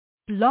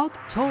Blog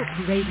Talk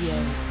Radio.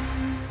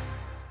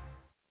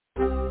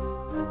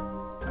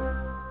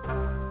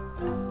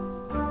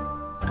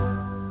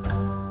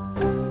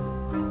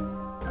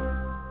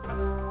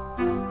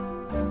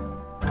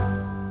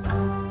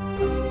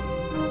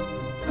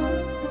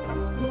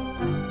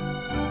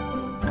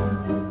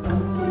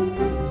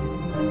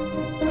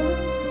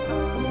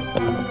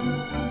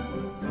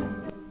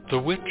 The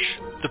Witch,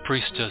 the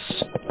Priestess,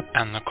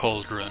 and the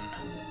Cauldron.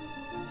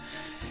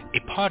 A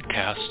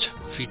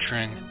podcast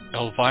featuring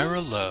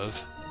Elvyra Love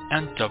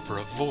and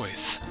Deborah Voith,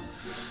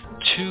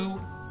 two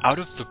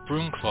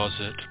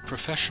out-of-the-broom-closet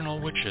professional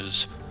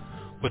witches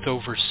with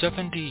over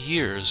 70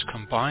 years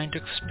combined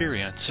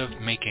experience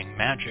of making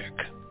magic.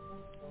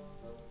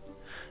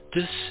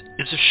 This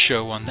is a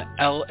show on the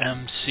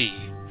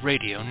LMC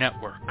radio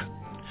network.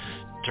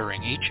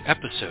 During each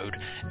episode,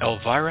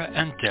 Elvyra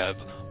and Deb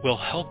will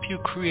help you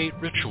create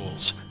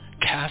rituals,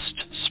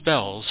 cast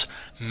spells,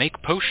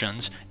 make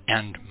potions,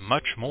 and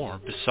much more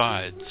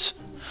besides.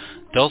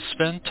 They'll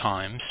spend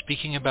time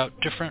speaking about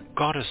different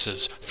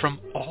goddesses from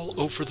all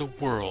over the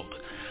world,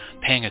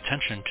 paying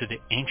attention to the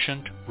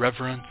ancient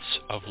reverence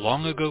of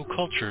long-ago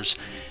cultures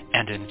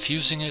and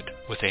infusing it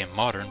with a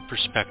modern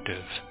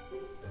perspective.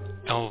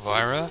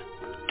 Elvyra,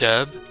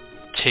 Deb,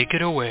 take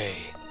it away.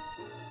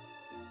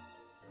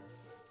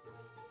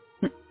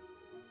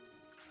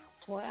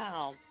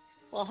 Wow.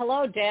 Well,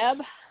 hello, Deb.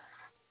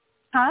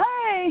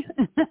 Hi.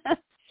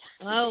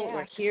 Well, yeah.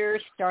 We're here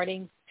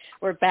starting.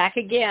 We're back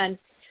again.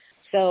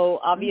 So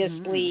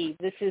obviously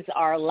this is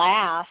our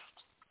last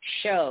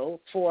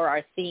show for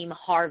our theme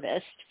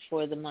Harvest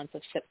for the month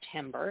of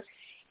September.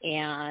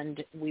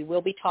 And we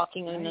will be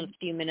talking in a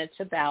few minutes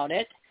about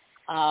it,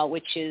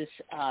 which is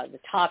the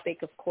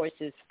topic, of course,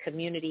 is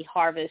community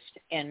harvest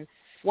and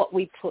what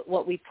we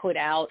put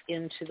out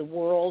into the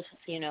world,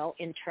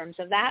 in terms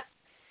of that.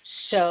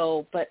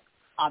 So, but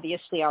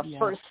obviously our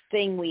first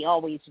thing we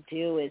always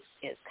do is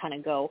kind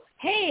of go,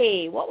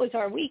 hey, what was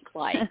our week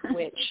like?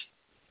 Which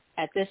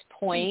at this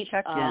point,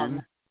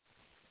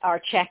 our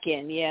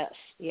check-in, yes.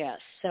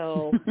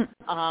 So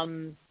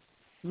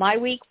my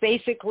week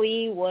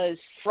basically was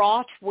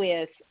fraught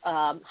with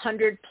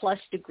 100-plus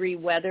degree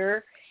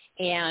weather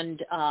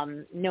and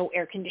no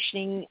air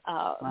conditioning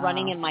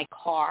running in my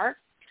car.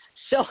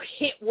 So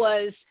it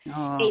was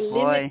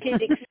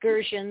limited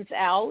excursions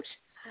out.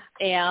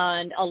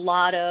 And a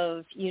lot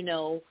of,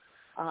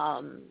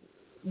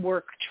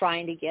 work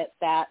trying to get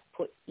that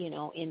put,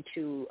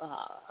 into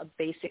a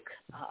basic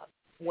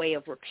way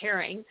of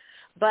repairing.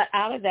 But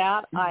out of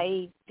that,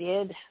 I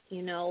did,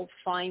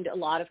 find a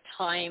lot of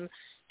time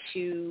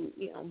to,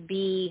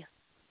 be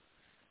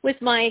with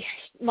my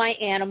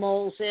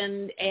animals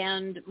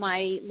and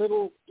my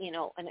little,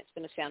 and it's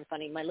going to sound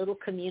funny, my little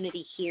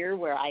community here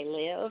where I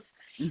live,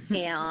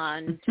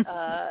 and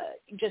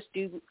just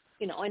do,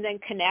 and then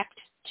connect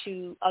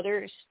to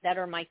others that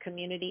are my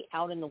community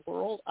out in the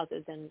world, other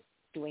than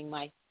doing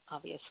my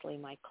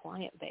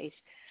client base.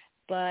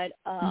 But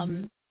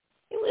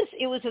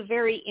it was a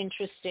very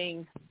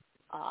interesting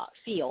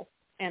feel,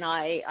 and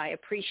I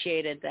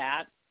appreciated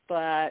that.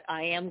 But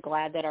I am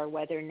glad that our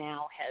weather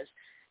now has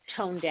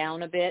toned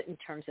down a bit in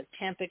terms of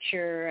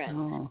temperature,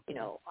 and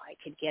I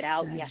could get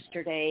out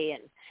yesterday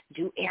and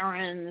do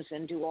errands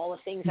and do all the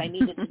things I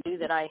needed to do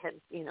that I had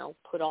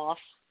put off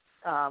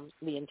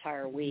the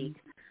entire week.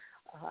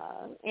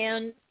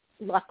 And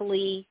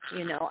luckily,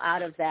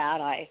 out of that,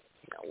 I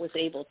was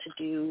able to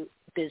do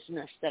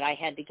business that I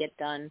had to get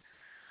done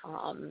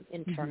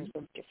in terms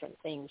of different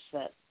things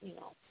that,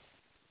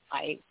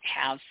 I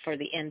have for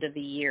the end of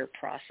the year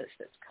process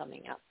that's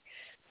coming up.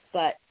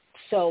 But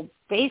so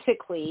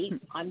basically,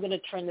 I'm going to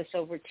turn this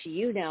over to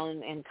you now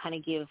and kind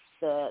of give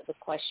the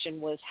question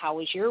was, how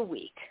was your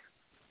week?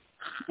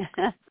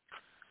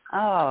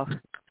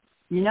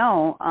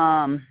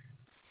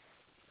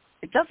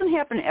 It doesn't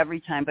happen every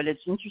time, but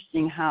it's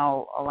interesting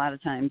how a lot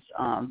of times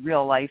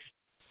real life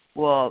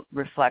will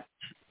reflect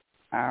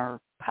our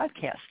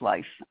podcast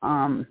life.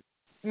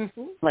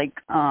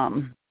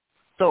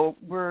 So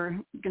we're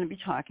going to be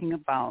talking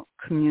about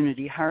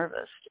community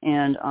harvest.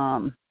 And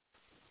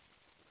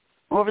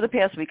over the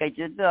past week, I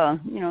did the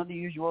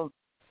usual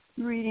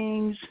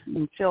readings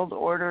and filled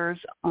orders.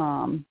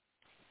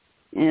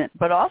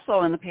 But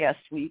also in the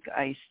past week,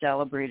 I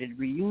celebrated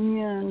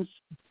reunions,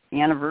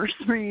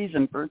 anniversaries,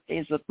 and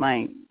birthdays with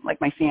my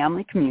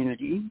family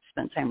community,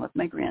 spent time with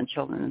my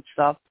grandchildren and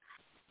stuff.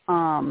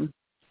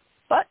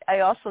 But I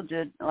also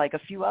did a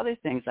few other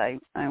things. I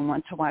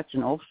went to watch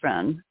an old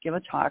friend give a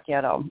talk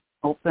at an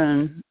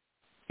open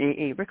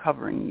AA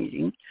recovering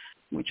meeting,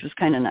 which was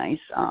kind of nice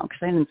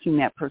because I hadn't seen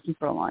that person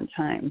for a long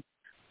time.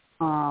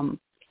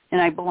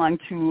 And I belong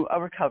to a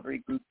recovery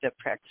group that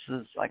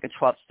practices a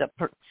 12-step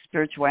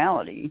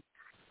spirituality.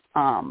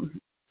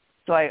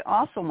 So I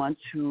also went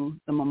to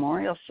the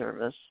memorial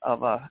service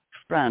of a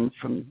friend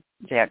from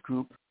that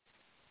group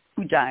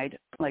who died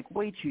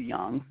way too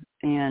young,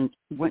 and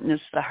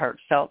witnessed the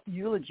heartfelt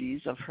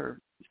eulogies of her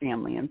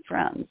family and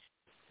friends.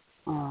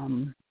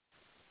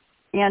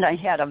 And I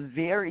had a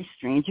very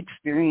strange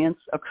experience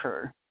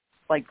occur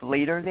like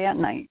later that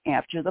night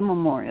after the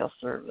memorial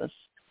service,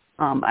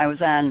 I was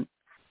on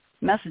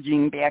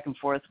messaging back and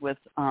forth with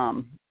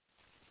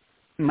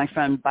my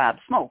friend Bob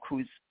Smoke,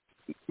 who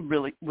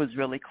was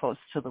really close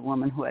to the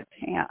woman who had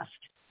passed.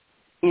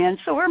 And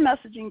so we're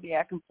messaging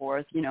back and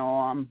forth,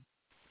 how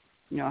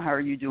are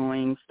you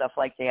doing, stuff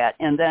like that.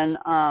 And then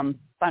on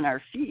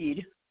our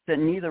feed that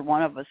neither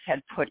one of us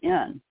had put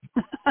in.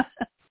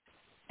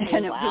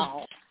 And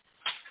wow.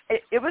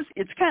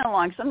 It's kind of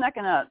long, so I'm not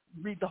going to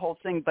read the whole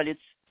thing, but it's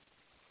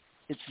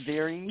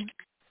very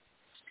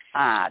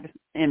odd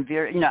and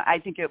very, I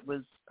think it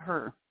was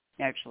her,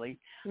 actually.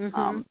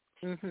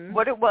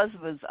 What it was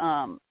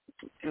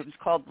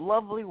called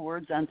Lovely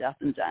Words on Death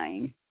and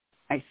Dying,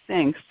 I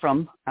think,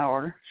 from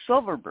our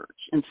silver birch.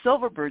 And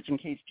silver birch, in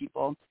case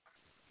people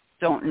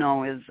don't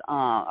know, is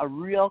a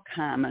real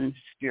common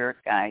spirit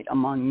guide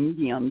among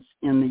mediums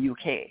in the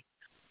UK.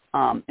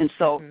 And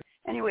so,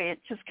 anyway, it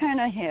just kind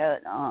of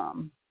had,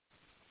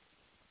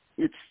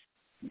 it's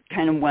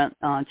kind of went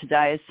on to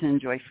die is to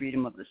enjoy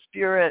freedom of the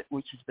spirit,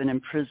 which has been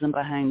imprisoned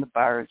behind the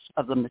bars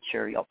of the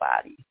material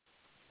body.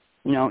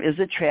 Is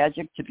it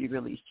tragic to be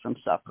released from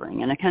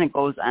suffering? And it kind of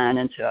goes on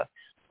into,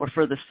 or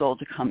for the soul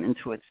to come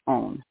into its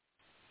own.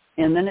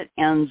 And then it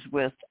ends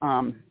with,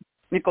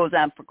 it goes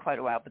on for quite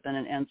a while, but then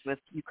it ends with,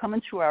 you come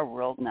into our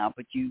world now,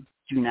 but you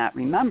do not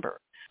remember.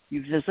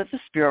 You visit the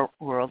spirit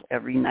world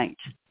every night.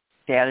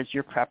 That is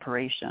your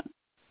preparation.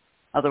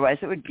 Otherwise,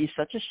 it would be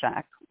such a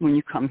shock when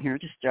you come here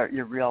to start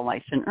your real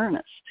life in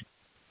earnest.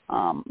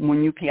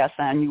 When you pass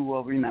on, you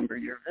will remember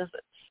your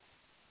visits.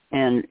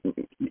 And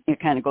it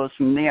kind of goes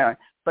from there.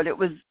 But it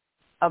was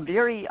a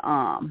very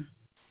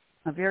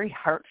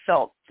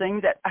heartfelt thing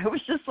that I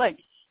was just like,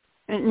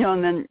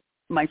 and then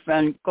my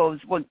friend goes,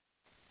 well,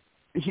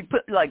 he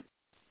put like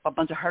a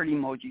bunch of heart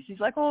emojis. He's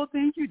like, oh,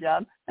 thank you,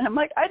 Deb. And I'm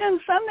like, I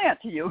didn't send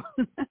that to you.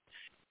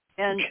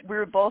 And we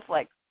were both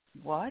like,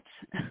 what?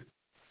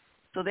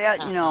 So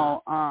that,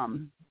 I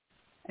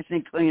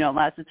think,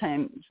 lots of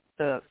times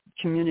the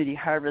community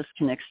harvest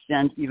can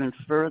extend even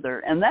further.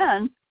 And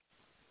then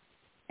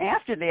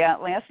after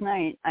that, last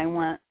night, I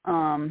went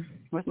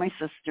with my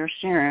sister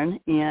Sharon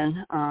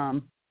and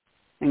my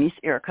niece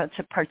Erica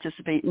to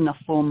participate in the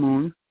full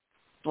moon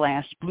 /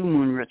 blue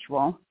moon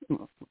ritual a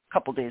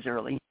couple days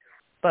early,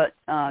 but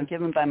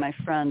given by my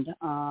friend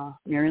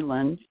Mary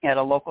Lynn at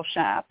a local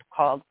shop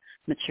called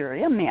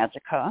Materia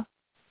Magica,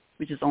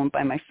 which is owned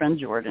by my friend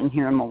Jordan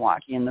here in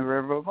Milwaukee in the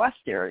River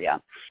West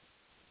area.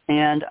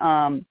 And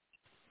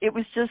it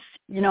was just,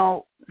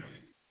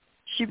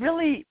 she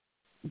really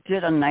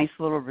did a nice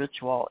little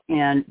ritual,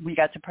 and we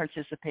got to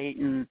participate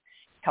and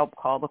help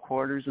call the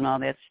quarters and all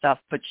that stuff.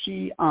 But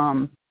she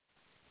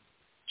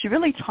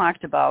really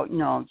talked about,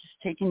 just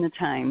taking the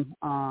time,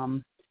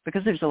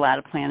 because there's a lot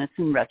of planets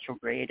in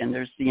retrograde, and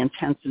there's the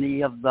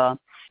intensity of the,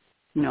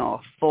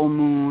 full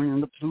moon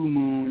and the blue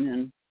moon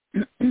and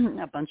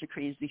a bunch of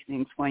crazy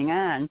things going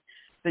on.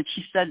 But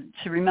she said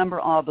to remember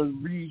all the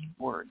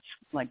words,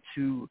 like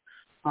to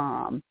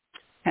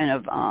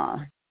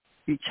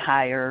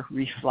retire,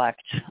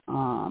 reflect,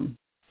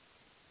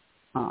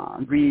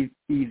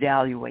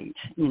 reevaluate,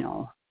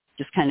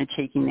 just kind of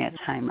taking that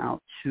time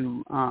out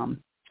to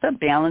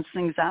balance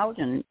things out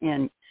and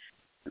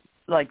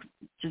like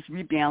just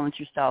rebalance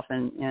yourself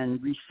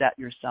and reset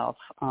yourself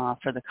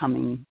for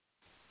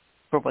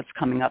what's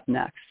coming up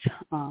next.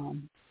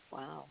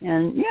 Wow.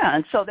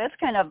 And so that's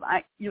kind of,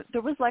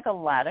 there was like a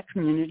lot of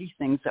community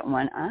things that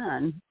went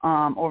on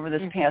over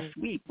this past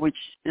week, which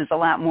is a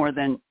lot more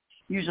than,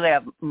 usually I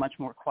have much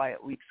more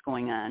quiet weeks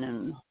going on.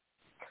 And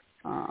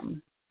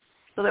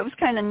so that was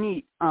kind of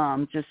neat,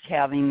 just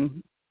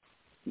having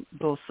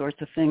those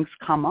sorts of things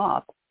come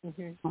up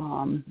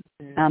on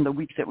the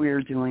week that we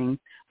were doing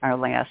our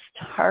last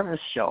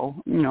harvest show,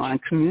 on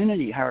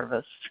community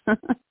harvest.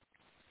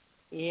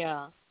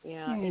 Yeah.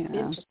 It's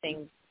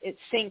interesting. It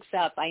syncs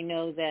up. I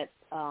know that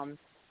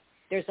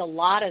there's a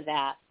lot of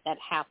that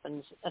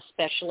happens,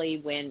 especially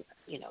when,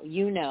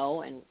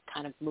 and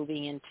kind of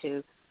moving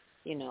into,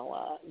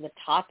 the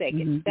topic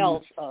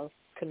itself of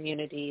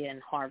community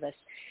and harvest,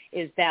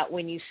 is that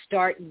when you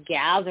start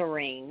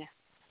gathering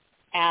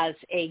as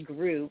a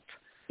group,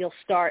 you'll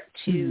start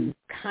to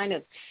kind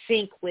of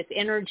sync with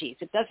energies.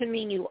 It doesn't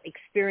mean you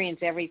experience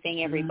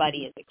everything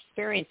everybody is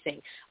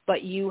experiencing,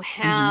 but you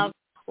have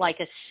like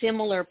a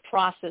similar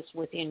process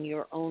within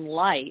your own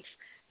life.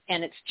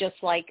 And it's just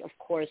like, of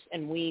course,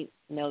 and we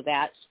know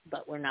that,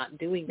 but we're not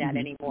doing that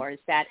anymore, is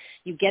that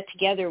you get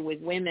together with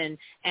women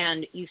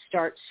and you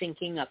start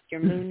syncing up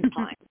your moon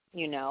time,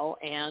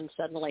 and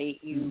suddenly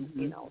you,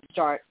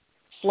 start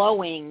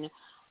flowing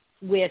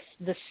with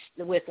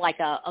like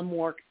a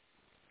more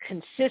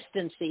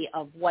consistency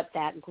of what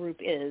that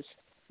group is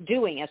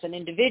doing. As an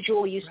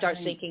individual, you start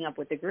syncing up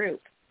with the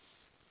group.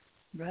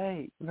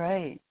 Right.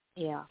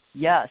 Yeah.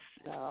 Yes.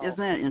 So, isn't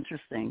that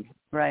interesting?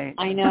 Right.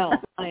 I know.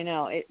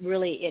 It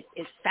really,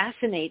 it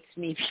fascinates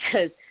me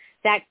because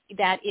that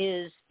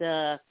is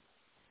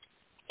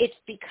it's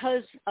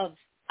because of,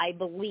 I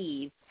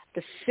believe,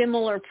 the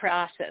similar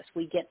process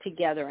we get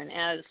together and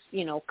as,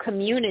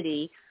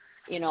 community,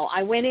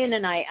 I went in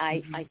and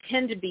I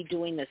tend to be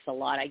doing this a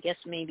lot. I guess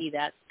maybe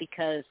that's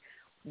because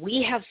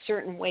we have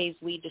certain ways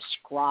we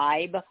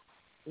describe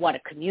what a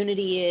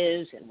community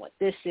is and what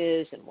this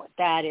is and what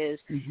that is.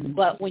 Mm-hmm.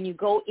 But when you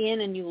go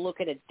in and you look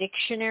at a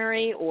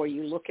dictionary or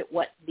you look at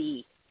what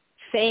they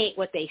say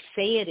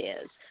it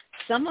is,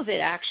 some of it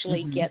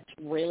actually mm-hmm. gets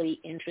really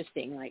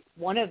interesting. Like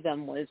one of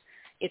them was,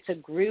 it's a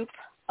group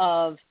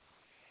of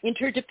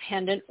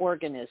interdependent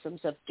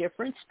organisms of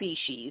different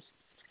species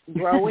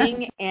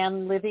growing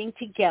and living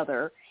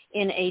together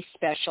in a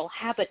special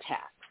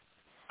habitat,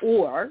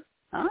 or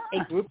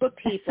a group of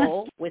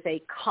people with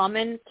a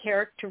common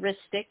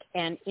characteristic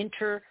and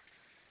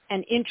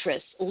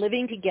interests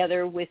living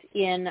together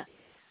within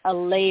a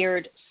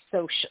layered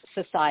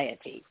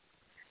society.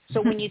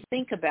 So when you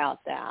think about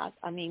that,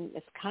 I mean,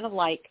 it's kind of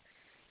like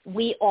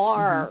we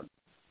are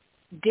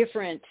mm-hmm.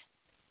 different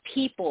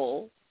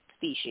people,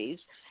 species,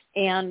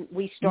 and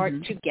we start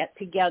mm-hmm. to get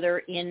together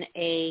in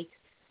a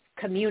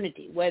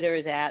community,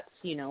 whether that's,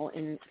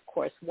 and of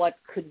course, what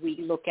could we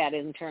look at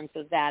in terms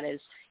of that as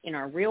in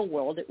our real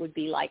world? It would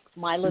be like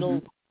my little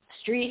mm-hmm.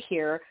 street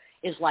here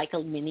is like a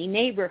mini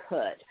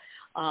neighborhood.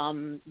 We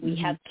mm-hmm.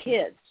 have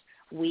kids.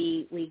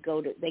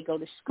 They go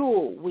to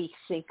school. We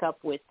sync up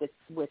with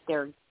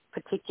their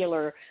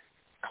particular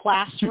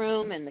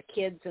classroom and the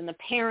kids and the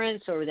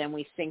parents, or then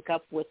we sync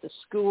up with the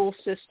school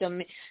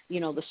system,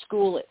 the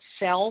school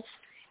itself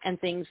and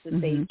things that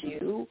mm-hmm. they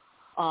do.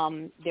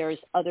 There's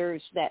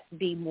others that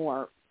be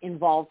more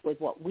involved with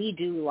what we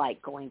do,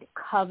 like going to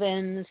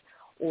covens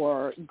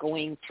or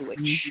going to a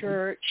mm-hmm.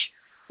 church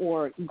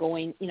or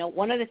going,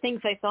 one of the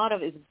things I thought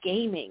of is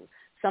gaming.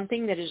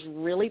 Something that is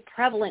really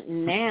prevalent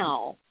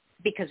now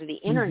because of the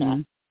internet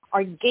mm-hmm.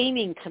 are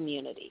gaming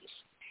communities.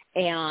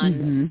 And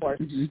mm-hmm. of course,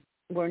 mm-hmm.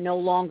 we're no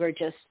longer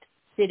just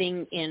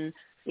sitting in,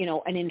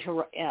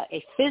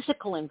 a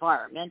physical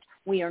environment.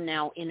 We are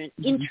now in an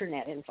mm-hmm.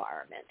 internet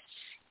environment.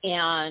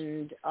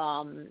 And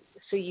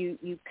so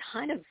you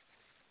kind of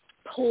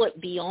pull it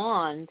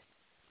beyond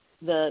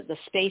the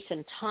space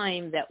and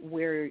time that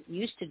we're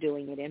used to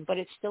doing it in, but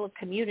it's still a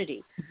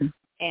community. Mm-hmm.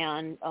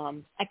 And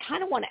I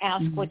kind of want to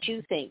ask mm-hmm. what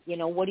you think.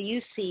 What do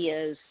you see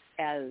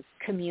as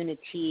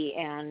community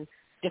and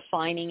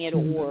defining it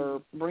mm-hmm.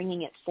 or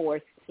bringing it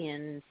forth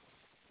in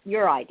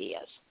your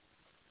ideas?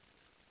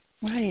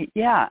 Right.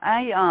 Yeah.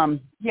 I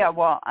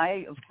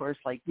of course,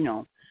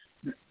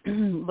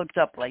 looked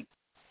up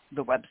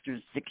the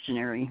Webster's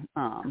Dictionary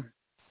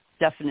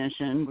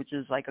definition, which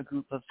is like a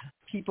group of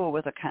people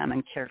with a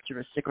common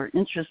characteristic or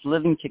interest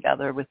living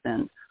together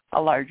within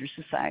a larger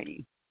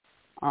society.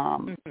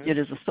 Mm-hmm. It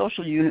is a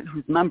social unit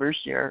whose members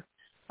share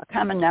a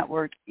common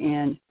network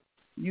and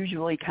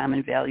usually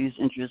common values,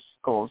 interests,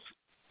 goals,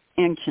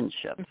 and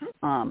kinship.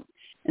 Mm-hmm.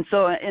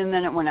 And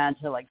then it went on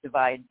to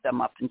divide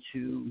them up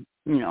into,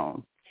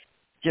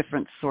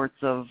 different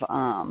sorts of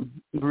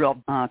real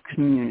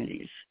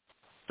communities.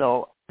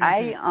 So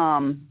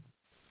mm-hmm.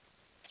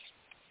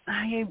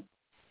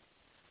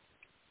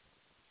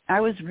 I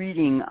was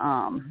reading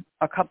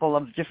a couple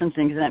of different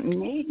things, and it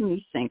made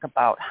me think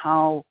about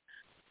how,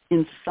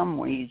 in some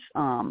ways,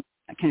 I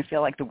kind of feel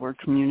like the word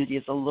community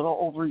is a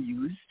little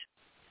overused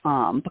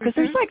because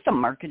mm-hmm. there's the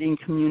marketing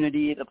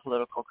community, the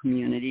political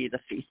community, the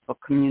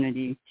Facebook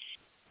community,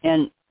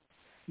 and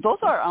those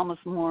are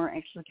almost more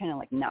actually kind of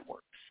like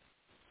networks.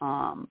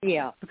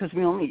 Because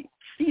we only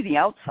see the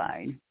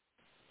outside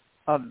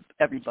of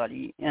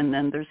everybody, and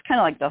then there's kind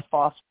of the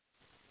false.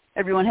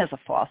 Everyone has a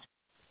false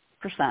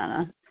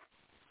persona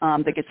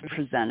that gets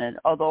presented.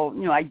 Although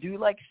I do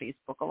like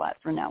Facebook a lot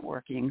for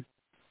networking,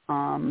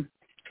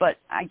 but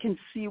I can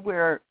see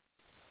where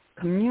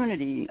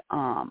community,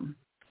 to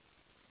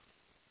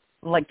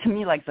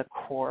me, the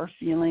core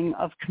feeling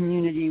of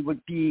community would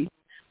be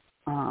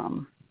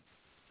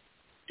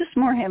just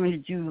more having to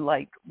do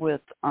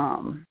with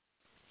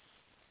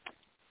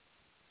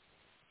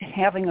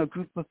having a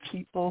group of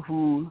people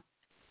who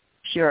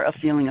share a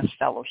feeling of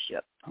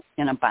fellowship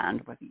and a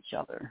bond with each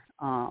other.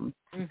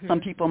 Mm-hmm. Some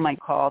people might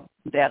call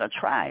that a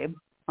tribe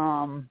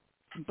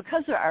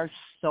because there are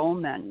so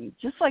many.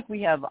 Just like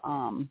we have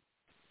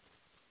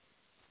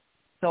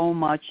so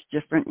much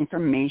different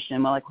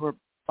information, we're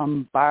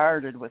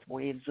bombarded with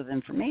waves of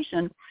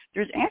information,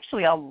 there's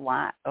actually a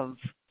lot of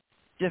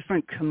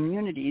different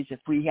communities if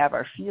we have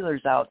our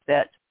feelers out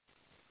that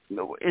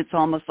it's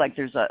almost like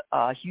there's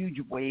a huge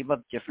wave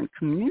of different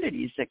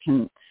communities that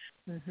can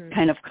mm-hmm.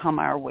 kind of come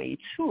our way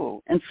too.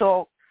 And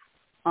so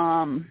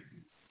I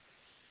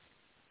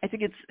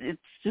think it's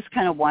just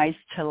kind of wise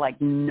to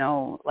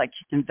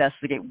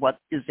investigate what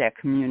is that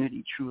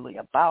community truly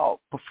about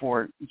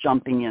before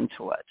jumping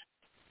into it.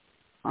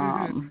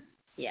 Mm-hmm.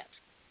 Yes.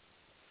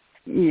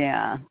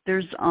 Yeah.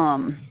 There's just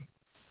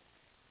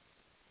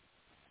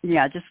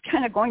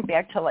kind of going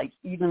back to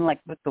even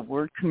with the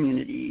word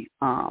community,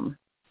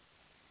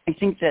 I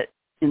think that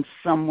in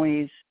some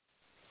ways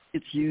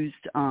it's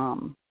used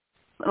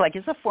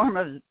as a form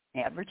of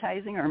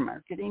advertising or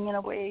marketing in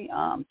a way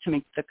to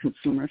make the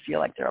consumer feel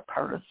like they're a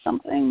part of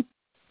something.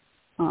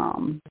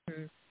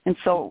 Mm-hmm. And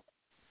so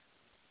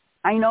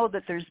I know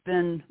that there's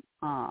been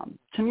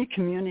to me,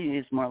 community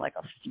is more like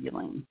a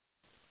feeling.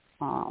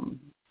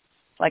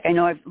 Like I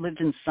know I've lived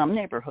in some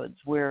neighborhoods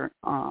where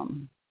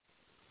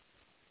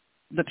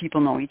the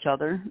people know each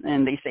other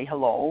and they say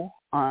hello,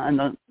 and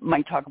they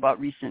might talk about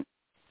recent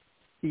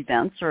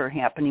events or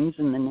happenings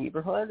in the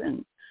neighborhood,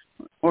 and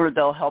or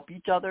they'll help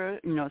each other.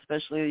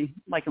 Especially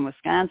like in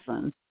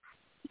Wisconsin,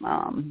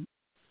 having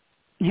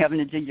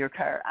to dig your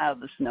car out of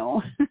the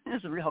snow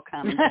is a real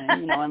common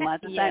thing. And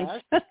lots of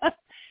times,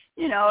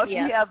 if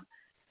you have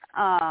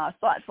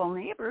thoughtful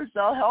neighbors,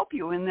 they'll help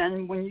you, and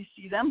then when you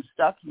see them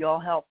stuck, you'll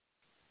help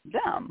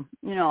them.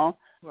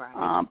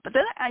 Right. But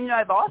then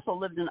I've also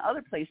lived in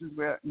other places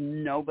where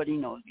nobody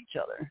knows each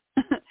other.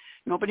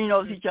 Nobody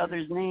knows each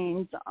other's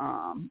names,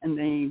 and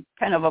they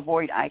kind of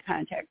avoid eye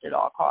contact at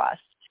all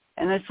costs.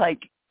 And it's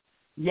like,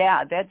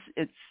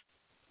 it's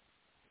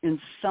in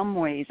some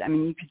ways. I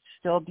mean, you could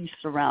still be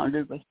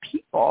surrounded with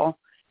people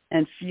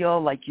and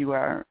feel like you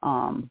are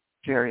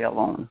very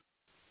alone.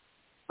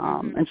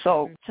 And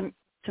so,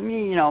 to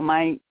me,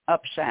 my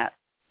upshot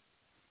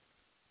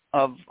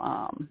of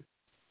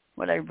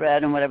what I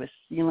read and what I was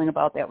feeling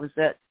about that was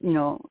that,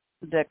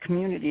 that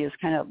community is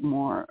kind of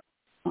more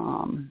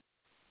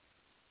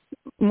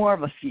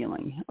of a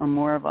feeling, or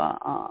more of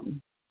a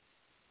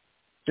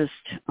just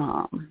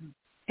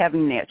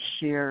having that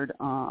shared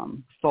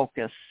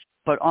focus,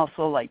 but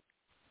also like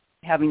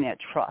having that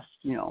trust,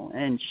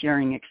 and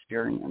sharing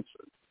experiences.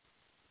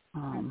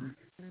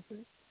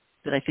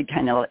 That I think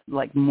kind of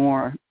like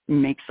more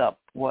makes up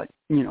what,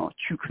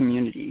 true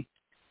community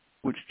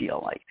would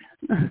feel like.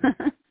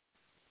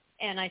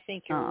 And I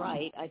think you're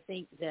right. I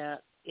think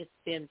that it's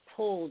been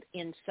pulled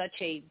in such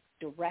a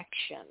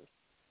direction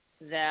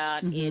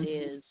that it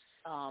is,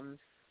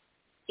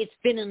 it's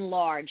been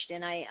enlarged.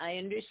 And I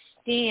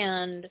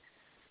understand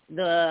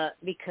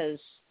because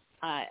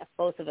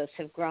both of us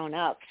have grown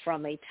up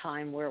from a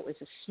time where it was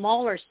a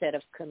smaller set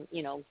of,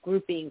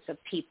 groupings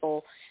of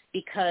people,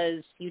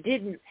 because you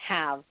didn't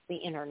have the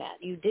internet.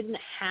 You didn't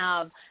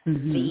have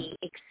the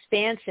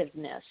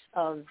expansiveness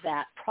of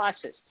that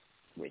process.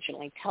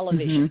 Originally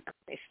television.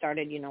 They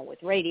started,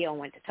 with radio and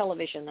went to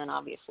television, then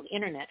obviously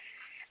internet.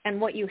 And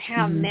what you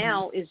have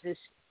now is this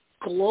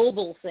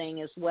global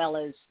thing, as well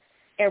as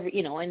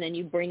and then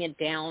you bring it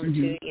down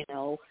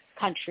to,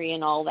 country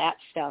and all that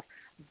stuff.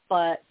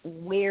 But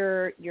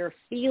where your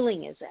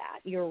feeling is at,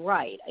 you're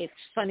right. It's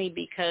funny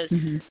because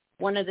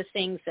one of the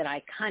things that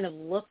I kind of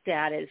looked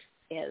at is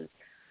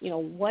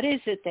what is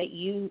it that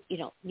you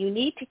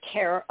need to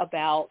care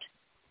about,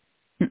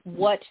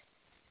 what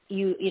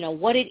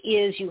what it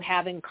is you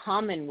have in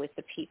common with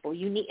the people.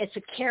 It's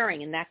a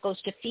caring, and that goes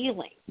to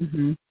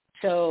feeling.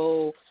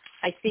 So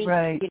I think,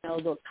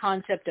 the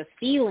concept of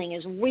feeling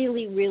is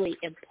really, really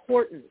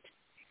important.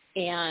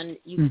 And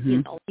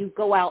you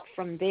go out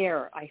from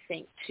there, I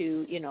think,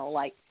 to,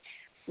 like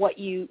what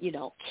you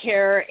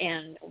care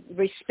and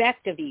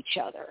respect of each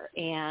other,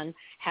 and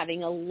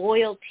having a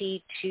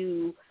loyalty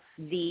to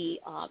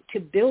to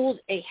build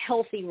a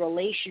healthy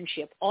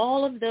relationship.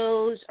 All of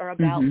those are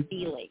about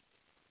feeling.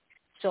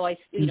 So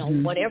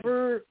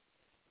whatever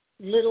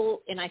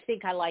little, and I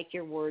think I like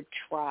your word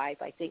tribe.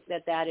 I think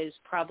that is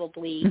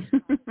probably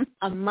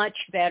a much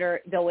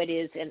better, though it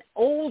is an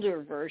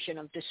older version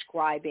of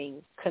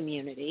describing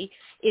community,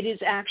 it is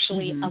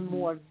actually a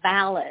more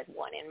valid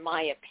one, in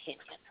my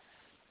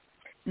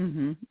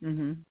opinion.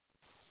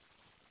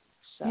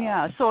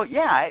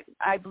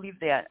 I believe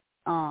that.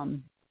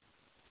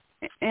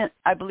 And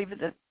I believe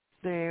that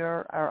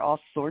there are all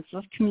sorts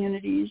of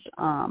communities,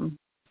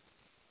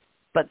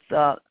 but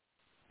the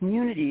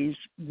communities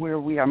where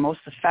we are most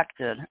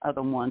affected are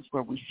the ones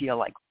where we feel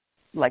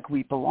like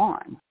we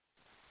belong.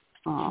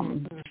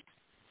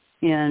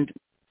 And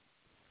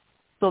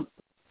so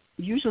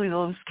usually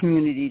those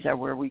communities are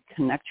where we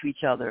connect to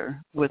each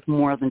other with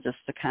more than just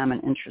a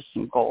common interest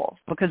and goal.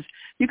 Because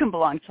you can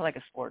belong to like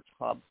a sports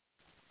club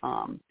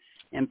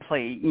and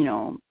play,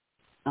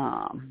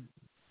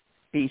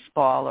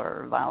 baseball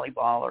or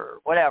volleyball or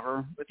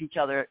whatever with each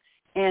other,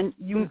 and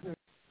you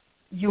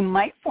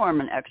might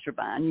form an extra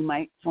bond. You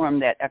might form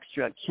that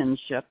extra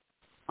kinship,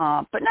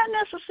 but not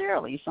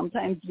necessarily.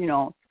 Sometimes,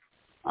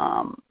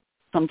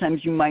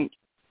 sometimes you might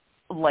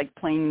like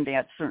playing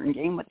that certain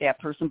game with that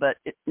person, but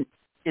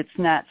it's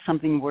not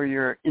something where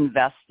you're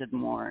invested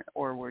more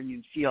or where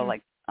you feel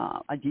like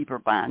a deeper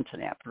bond to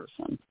that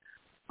person.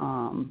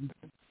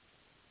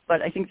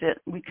 But I think that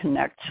we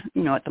connect,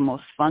 at the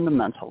most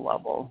fundamental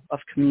level of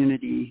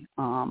community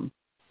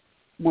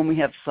when we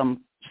have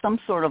some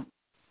sort of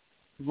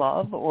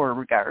love or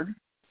regard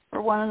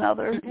for one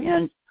another,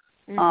 and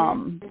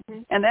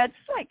that's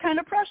like kind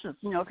of precious,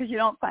 because you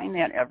don't find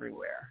that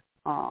everywhere.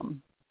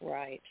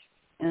 Right.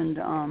 And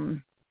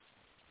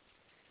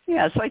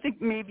so I think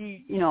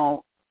maybe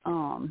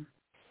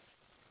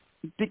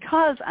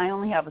because I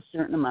only have a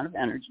certain amount of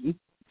energy,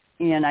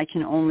 and I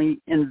can only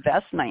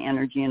invest my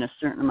energy in a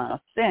certain amount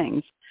of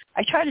things,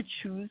 I try to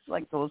choose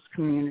like those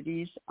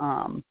communities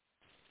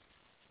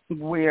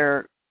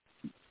where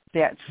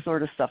that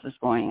sort of stuff is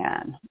going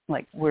on,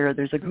 like where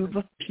there's a group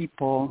of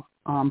people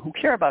who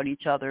care about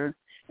each other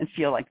and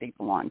feel like they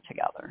belong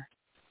together,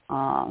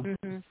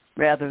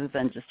 rather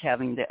than just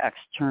having the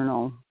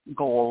external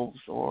goals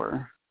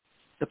or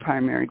the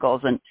primary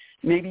goals. And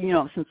maybe,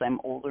 since I'm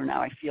older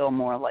now, I feel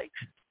more like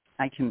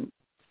I can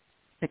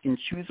pick and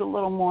choose a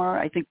little more.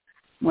 I think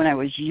when I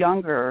was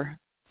younger,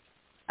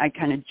 I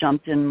kind of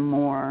jumped in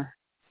more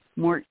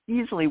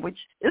easily, which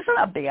isn't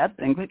a bad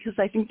thing, because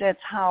I think that's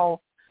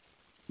how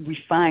we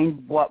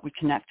find what we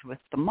connect with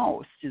the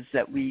most, is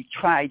that we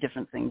try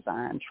different things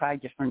on, try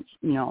different,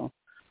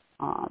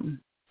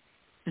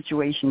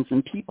 situations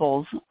and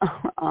peoples,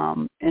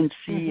 and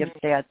see if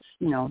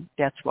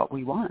that's what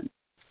we want.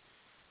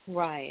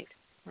 Right.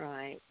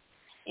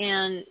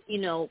 And,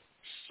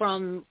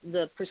 from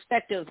the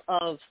perspective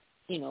of,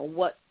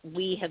 what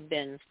we have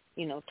been,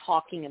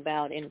 talking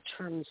about in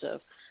terms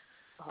of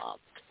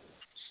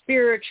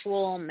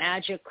spiritual,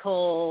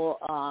 magical,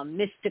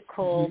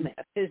 mystical,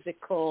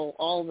 metaphysical,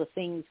 all the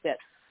things that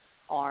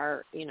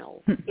are,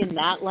 in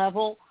that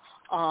level,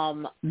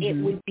 it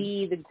would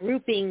be the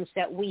groupings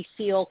that we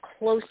feel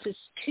closest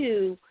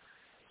to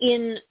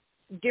in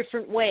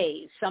different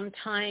ways.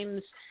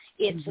 Sometimes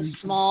it's a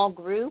small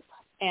group,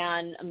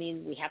 and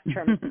we have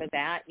terms for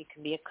that. You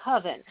can be a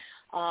coven,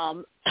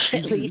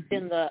 at least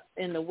in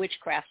the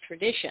witchcraft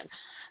tradition.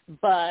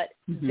 But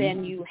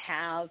then you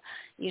have,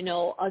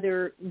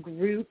 other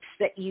groups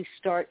that you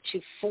start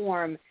to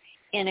form,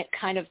 and it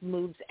kind of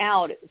moves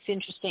out. It's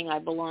interesting. I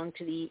belong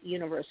to the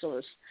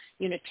Universalist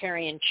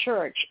Unitarian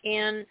Church,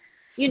 and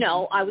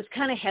I was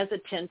kind of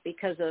hesitant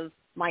because of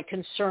my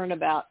concern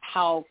about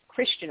how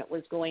Christian it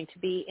was going to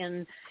be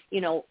and,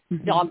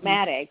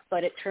 dogmatic,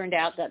 but it turned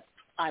out that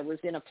I was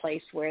in a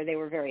place where they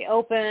were very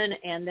open,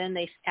 and then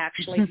they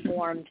actually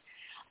formed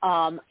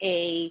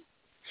a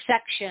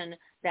section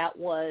that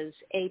was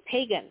a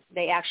pagan.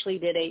 They actually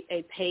did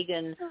a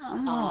pagan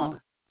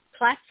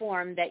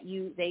platform that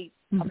a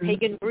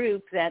pagan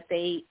group that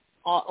they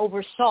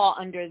oversaw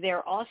under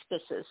their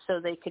auspices, so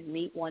they could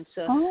meet once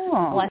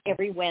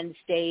every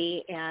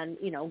Wednesday and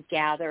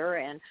gather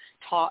and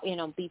talk,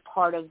 be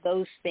part of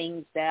those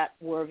things that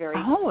were very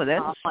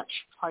much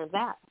part of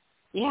that.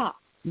 Yeah.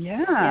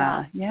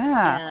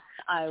 And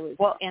I was,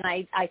 and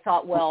I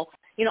thought, well,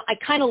 I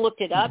kind of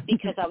looked it up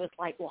because I was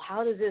like, well,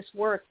 how does this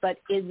work? But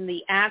in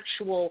the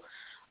actual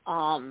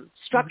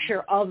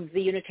structure of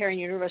the Unitarian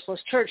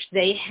Universalist Church,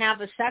 they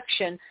have a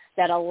section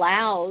that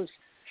allows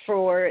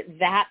for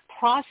that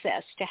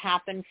process to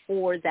happen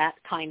for that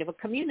kind of a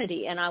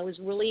community. And I was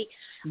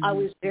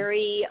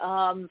very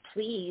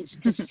pleased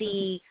to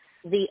see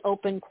the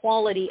open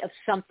quality of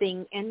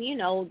something. And,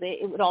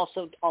 it would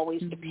also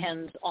always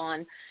depend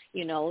on,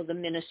 the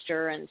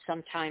minister, and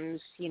sometimes,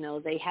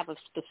 they have a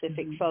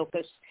specific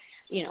focus,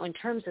 in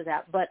terms of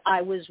that. But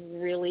I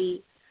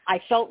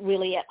felt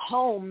really at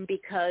home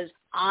because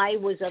I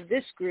was of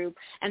this group,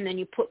 and then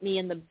you put me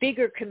in the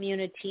bigger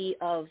community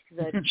of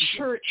the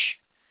church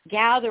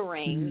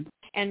gathering,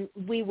 and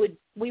we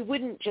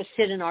wouldn't just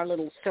sit in our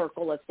little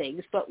circle of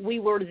things, but we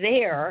were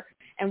there,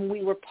 and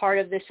we were part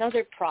of this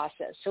other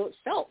process. So it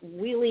felt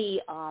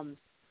really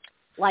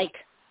like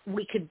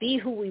we could be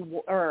who we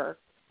were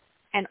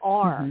and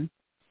are,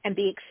 and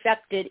be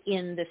accepted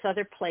in this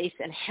other place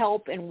and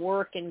help and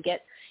work and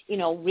get,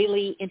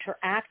 really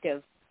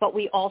interactive. But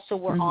we also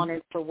were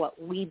honored for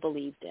what we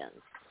believed in.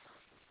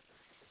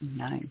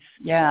 Nice.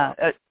 Yeah.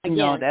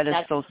 That is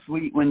so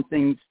sweet when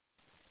things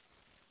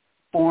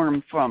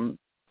form from,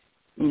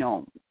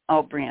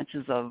 out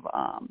branches of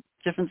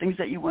different things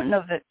that you wouldn't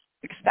have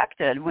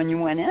expected when you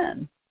went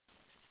in.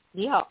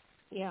 Yeah.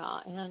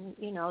 And,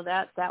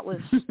 that was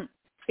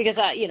because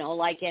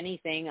like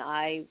anything,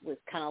 I was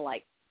kind of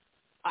like,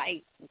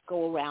 I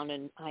go around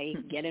and I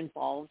get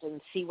involved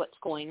and see what's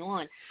going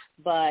on.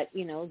 But,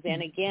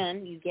 then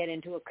again, you get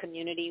into a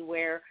community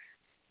where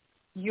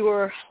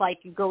you're like,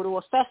 you go to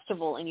a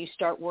festival and you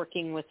start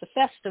working with the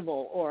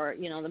festival, or,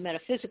 the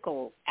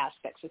metaphysical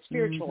aspects, the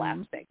spiritual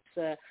aspects,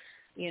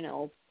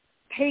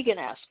 pagan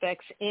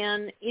aspects.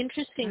 And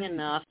interesting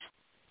enough,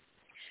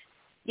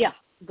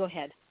 go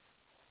ahead.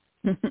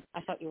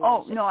 I thought you were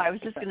I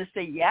was just going to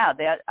say,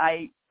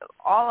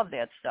 all of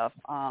that stuff.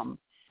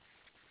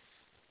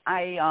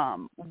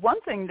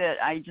 One thing that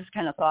I just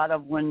kind of thought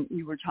of when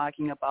you were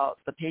talking about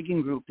the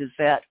pagan group is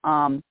that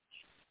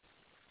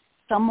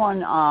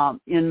someone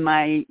in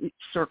my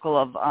circle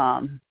of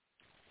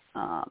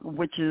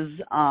witches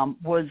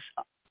was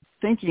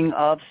thinking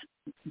of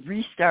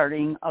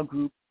restarting a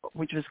group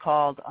which was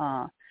called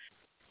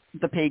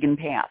the Pagan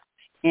Path.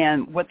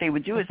 And what they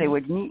would do is they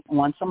would meet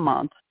once a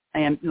month,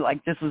 and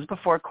like this was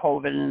before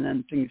COVID, and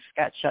then things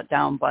got shut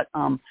down, but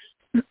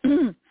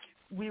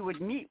we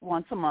would meet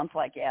once a month,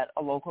 like at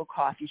a local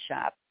coffee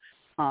shop.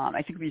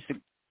 I think we used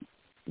to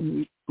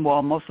meet,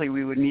 mostly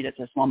we would meet at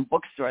this one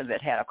bookstore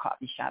that had a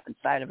coffee shop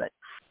inside of it.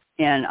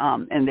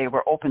 And they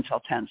were open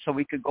till 10, so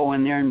we could go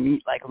in there and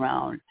meet like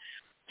around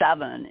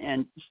 7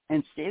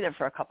 and stay there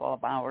for a couple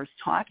of hours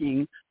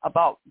talking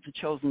about the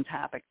chosen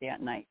topic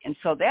that night. And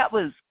so that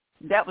was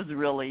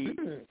really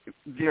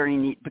very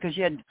neat, because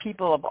you had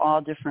people of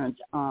all different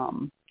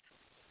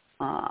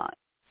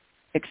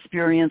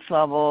experience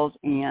levels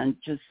and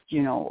just,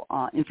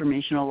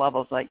 informational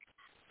levels. Like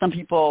some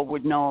people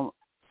would know,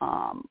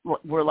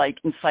 were like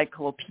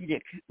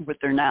encyclopedic with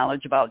their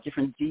knowledge about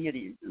different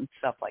deities and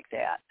stuff like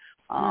that,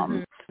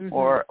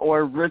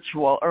 or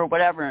ritual or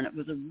whatever. And it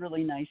was a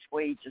really nice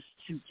way just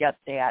to get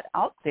that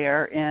out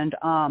there and,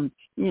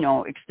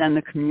 extend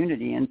the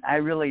community. And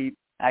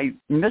I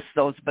miss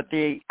those, but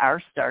they are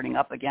starting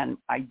up again.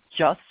 I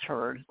just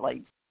heard,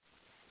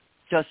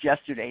 just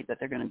yesterday, that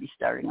they're going to be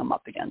starting them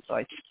up again. So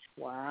I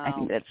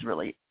think that's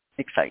really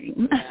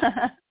exciting.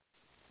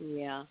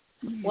 Yeah.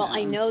 Well,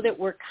 I know that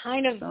we're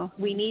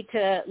we need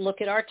to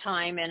look at our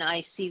time, and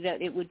I see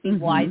that it would be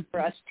wise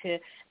for us to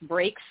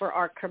break for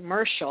our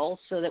commercial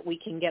so that we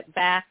can get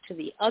back to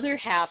the other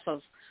half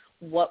of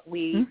what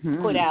we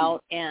put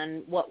out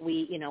and what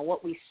we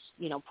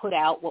put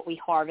out, what we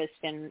harvest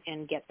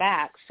and get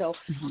back. So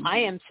I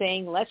am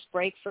saying let's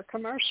break for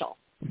commercial.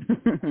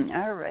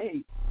 All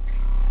right.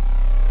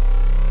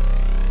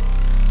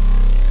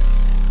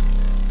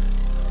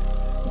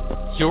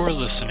 You're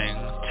listening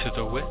to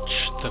The Witch,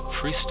 the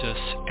Priestess,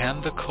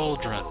 and the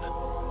Cauldron,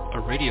 a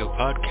radio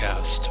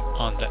podcast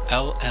on the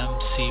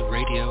LMC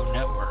Radio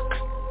Network.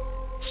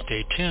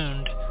 Stay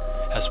tuned,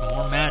 as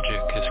more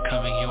magic is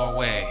coming your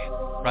way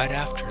right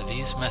after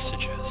these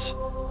messages.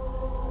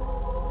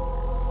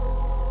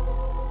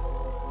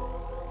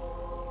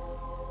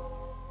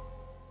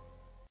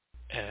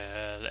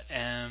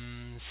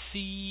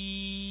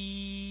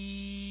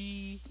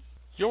 LMC.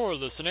 You're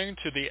listening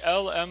to the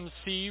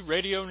LMC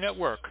Radio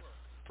Network,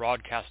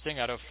 broadcasting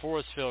out of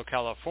Forestville,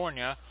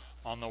 California,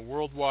 on the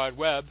World Wide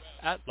Web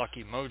at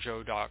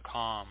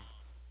luckymojo.com.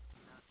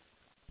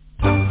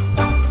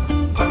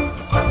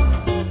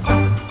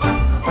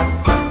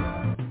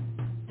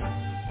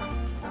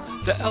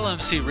 The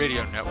LMC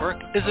Radio Network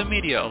is a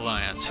media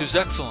alliance whose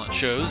excellent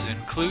shows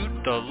include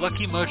the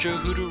Lucky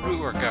Mojo Hoodoo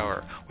Rootwork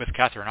Hour with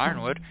Catherine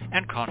Ironwood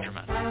and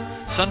Conjurman,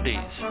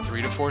 Sundays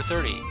 3 to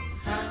 4:30,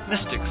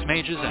 Mystics,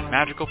 Mages, and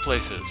Magical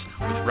Places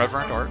with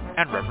Reverend Art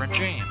and Reverend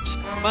James,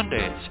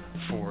 Mondays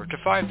 4 to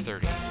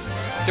 5:30,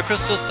 the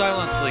Crystal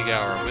Silence League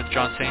Hour with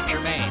John St.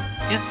 Germain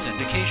in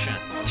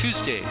syndication,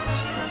 Tuesdays,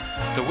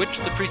 The Witch,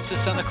 the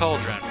Priestess, and the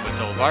Cauldron with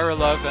Elvyra,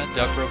 Love, and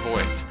Deborah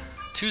Voith,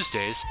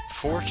 Tuesdays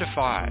 4 to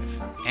 5,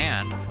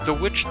 and The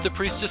Witch, the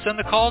Priestess, and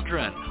the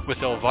Cauldron with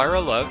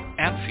Elvyra, Love,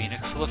 and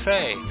Phoenix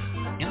LaFay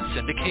in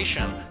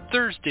syndication,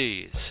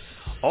 Thursdays.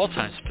 All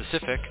times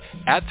Pacific,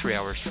 add 3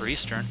 hours for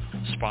Eastern,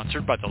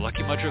 sponsored by the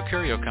Lucky Mojo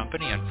Curio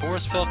Company in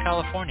Forestville,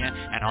 California,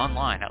 and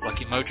online at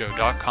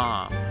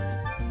luckymojo.com.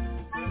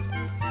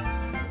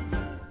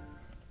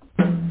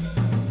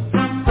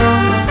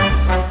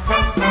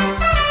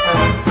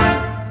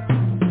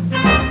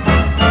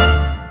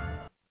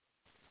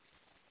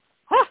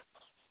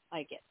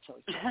 I get so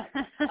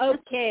excited.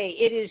 Okay,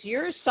 it is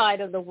your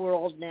side of the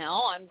world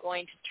now. I'm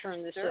going to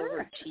turn this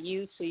over to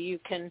you so you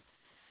can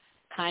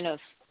kind of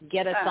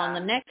get us on the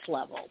next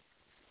level.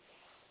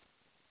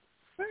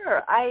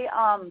 Sure.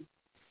 I'm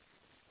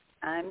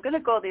going to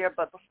go there,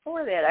 but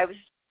before that, I was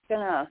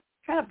going to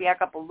kind of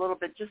back up a little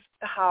bit, just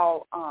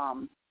how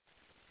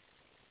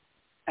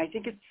I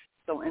think it's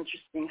so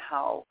interesting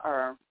how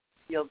our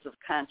fields of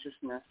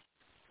consciousness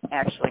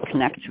actually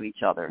connect to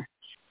each other.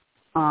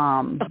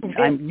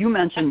 You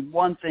mentioned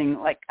one thing,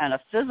 like on a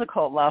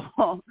physical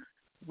level,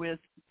 with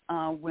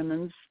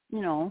women's,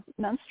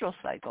 menstrual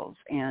cycles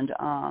and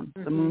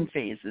the moon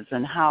phases,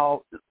 and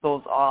how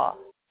those all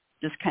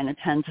just kind of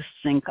tend to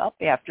sync up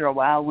after a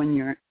while when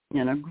you're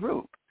in a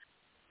group.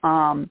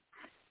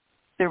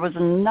 There was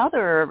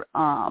another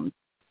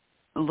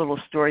little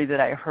story that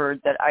I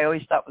heard that I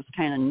always thought was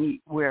kind of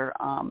neat, where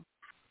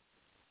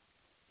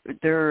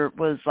there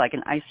was like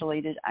an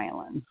isolated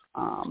island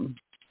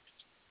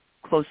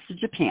close to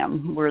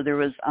Japan, where there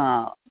was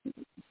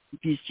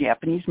these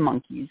Japanese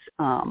monkeys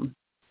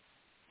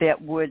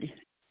that would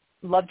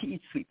love to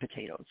eat sweet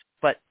potatoes,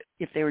 but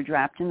if they were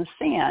dropped in the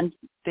sand,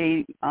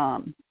 they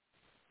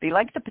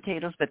liked the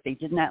potatoes, but they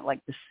did not like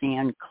the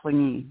sand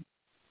clinging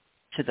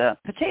to the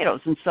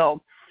potatoes. And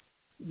so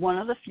one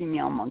of the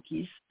female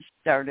monkeys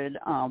started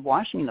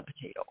washing the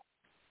potato,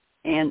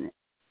 and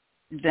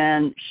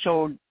then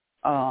showed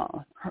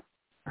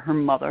her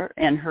mother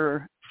and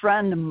her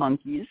friend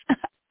monkeys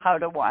how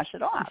to wash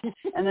it off.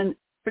 And then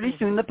pretty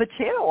soon the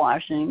potato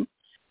washing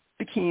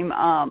became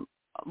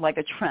like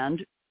a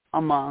trend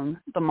among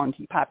the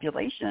monkey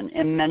population,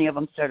 and many of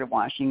them started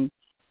washing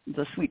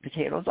the sweet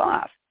potatoes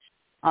off.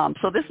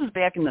 So this was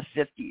back in the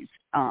 50s,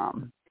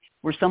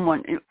 where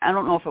someone, I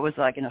don't know if it was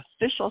like an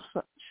official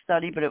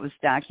study, but it was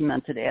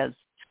documented as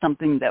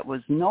something that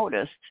was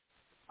noticed,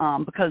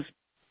 because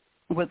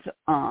with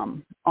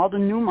all the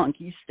new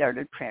monkeys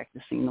started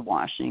practicing the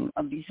washing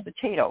of these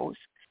potatoes,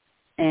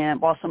 and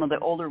while some of the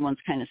older ones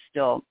kind of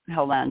still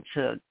held on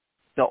to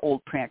the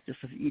old practice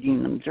of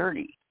eating them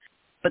dirty.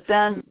 But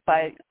then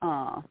by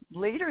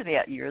later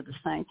that year, the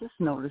scientists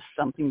noticed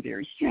something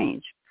very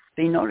strange.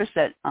 They noticed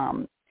that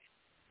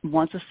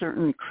once a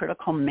certain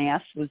critical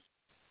mass was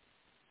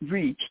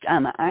reached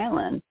on the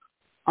island,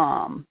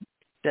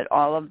 that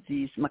all of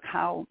these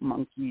macaw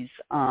monkeys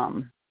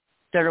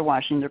that are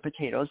washing their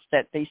potatoes,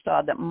 that they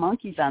saw that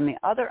monkeys on the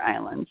other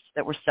islands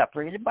that were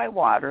separated by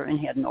water and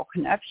had no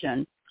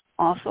connection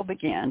also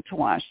began to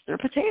wash their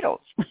potatoes.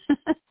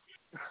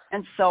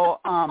 And so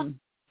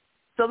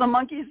so the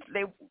monkeys,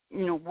 they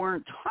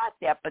weren't taught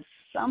that, but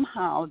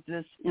somehow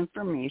this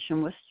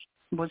information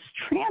was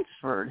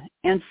transferred.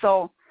 And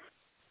so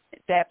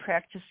that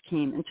practice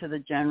came into the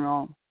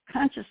general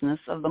consciousness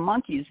of the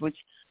monkeys, which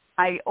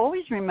I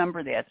always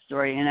remember that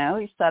story, and I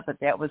always thought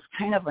that was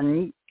kind of a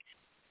neat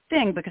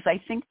thing, because I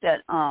think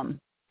that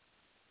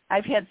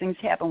I've had things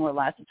happen where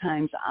lots of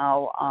times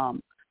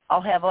I'll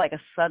have like a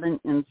sudden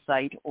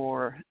insight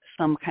or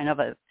some kind of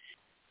a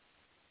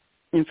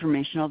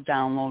informational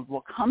download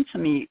will come to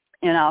me,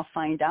 and I'll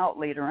find out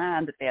later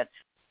on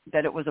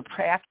that it was a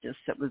practice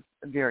that was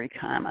very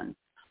common,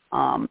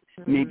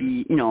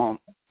 maybe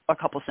a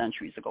couple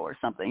centuries ago or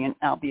something, and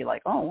I'll be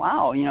like, oh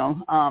wow,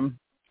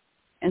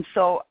 and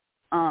so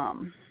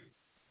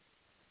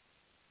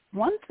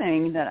one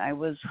thing that I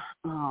was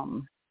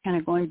kind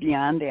of going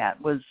beyond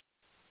that was,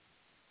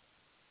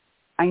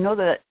 I know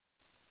that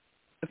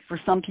for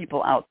some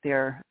people out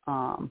there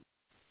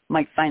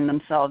might find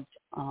themselves,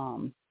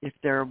 if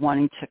they're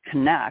wanting to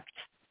connect,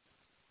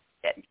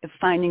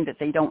 finding that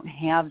they don't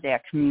have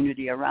that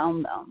community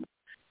around them,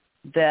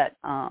 that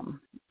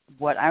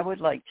what I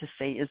would like to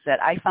say is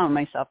that I found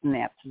myself in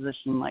that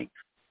position like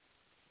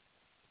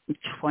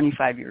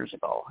 25 years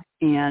ago.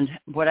 And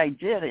what I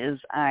did is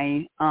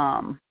I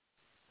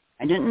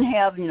didn't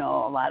have, a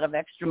lot of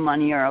extra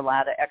money or a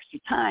lot of extra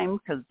time,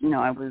 because,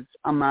 I was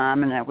a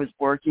mom and I was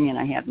working and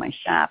I had my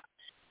shop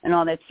and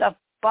all that stuff.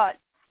 But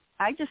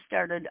I just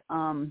started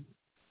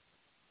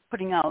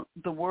putting out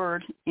the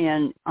word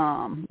and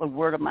the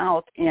word of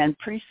mouth, and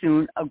pretty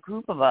soon a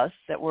group of us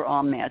that were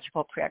all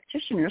magical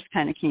practitioners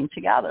kind of came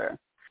together.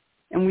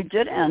 And we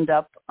did end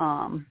up,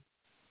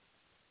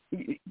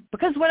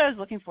 because what I was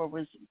looking for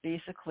was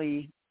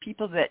basically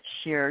people that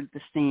shared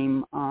the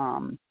same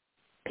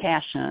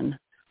passion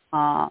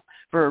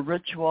for a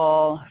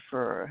ritual,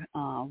 for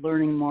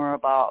learning more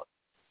about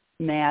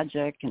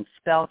magic and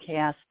spell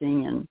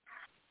casting and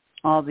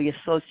all the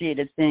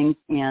associated things.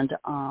 And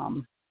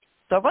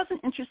so I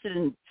wasn't interested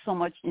in so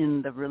much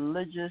in the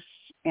religious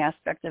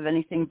aspect of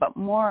anything, but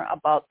more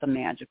about the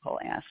magical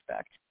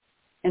aspect.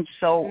 And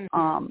so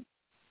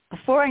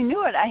before I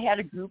knew it, I had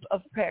a group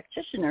of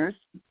practitioners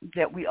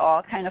that we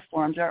all kind of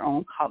formed our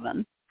own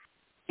coven.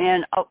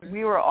 And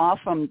we were all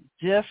from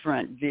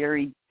different,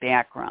 varied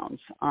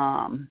backgrounds.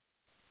 A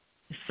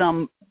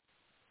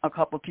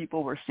couple of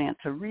people were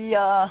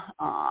Santeria.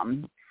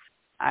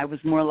 I was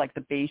more like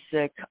the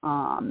basic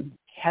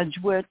hedge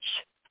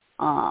witch.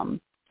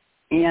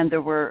 And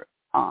there were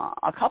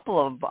a couple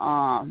of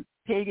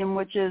pagan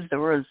witches.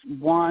 There was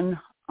one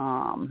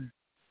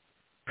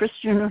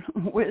Christian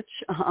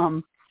witch.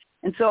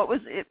 And so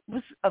it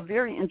was a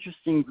very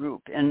interesting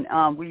group. And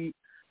we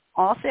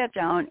all sat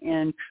down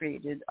and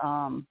created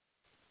a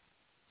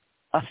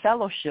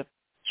fellowship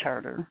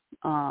charter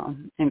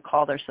and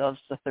called ourselves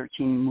the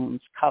 13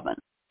 Moons Coven.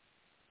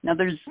 Now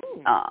there's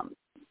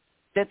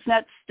that's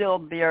not still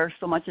there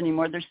so much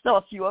anymore. There's still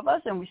a few of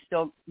us, and we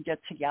still get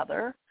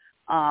together.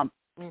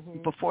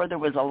 Before there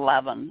was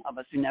 11 of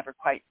us who never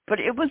quite, but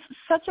it was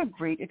such a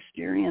great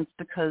experience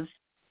because,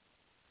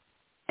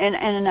 and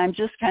I'm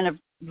just kind of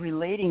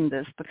relating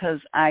this because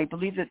I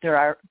believe that there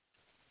are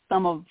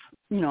some of,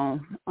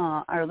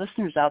 our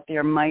listeners out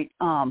there might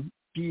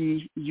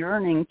be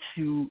yearning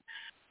to,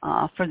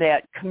 for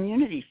that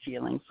community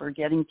feeling, for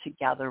getting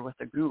together with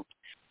a group.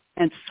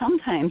 And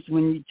sometimes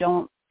when you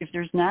don't, if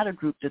there's not a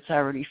group that's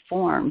already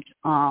formed,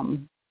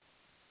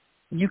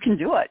 you can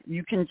do it.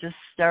 You can just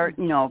start,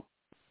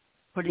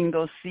 putting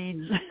those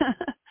seeds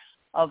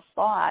of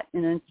thought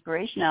and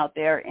inspiration out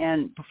there,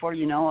 and before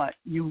you know it,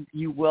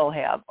 you will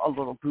have a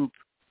little group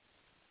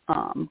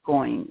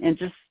going. And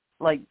just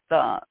like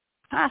the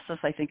process,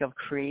 I think, of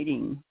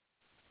creating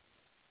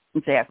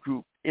that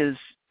group is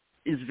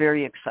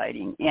very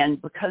exciting.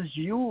 And because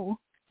you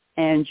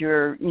and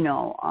your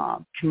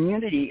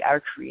community are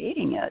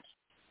creating it,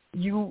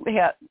 you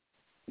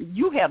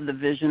have the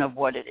vision of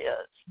what it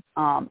is,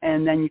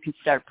 and then you can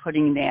start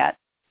putting that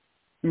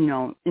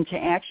into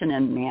action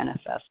and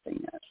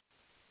manifesting it.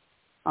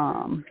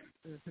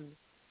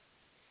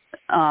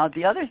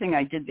 The other thing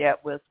I did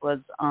that with was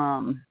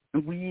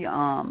we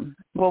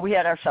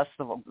had our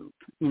festival group.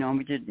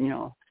 We did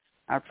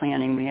our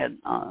planning. We had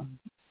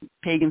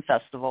pagan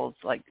festivals,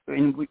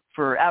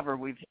 forever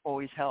we've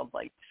always held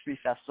like 3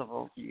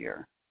 festivals a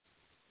year.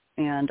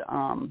 And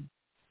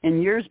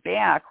years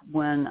back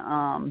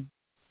when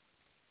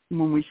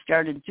we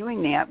started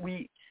doing that,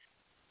 we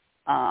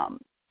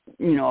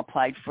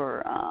applied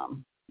for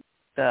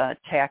the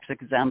tax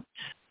exempt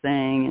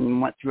thing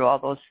and went through all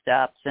those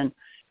steps, and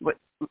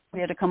we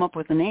had to come up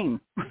with a name.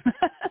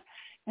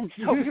 And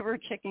so we were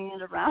kicking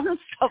it around and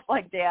stuff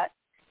like that,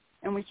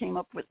 and we came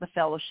up with the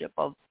Fellowship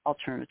of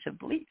Alternative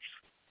Beliefs.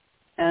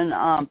 And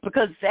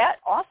because that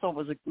also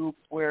was a group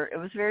where it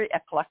was very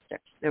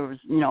eclectic. There was,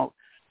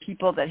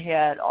 people that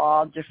had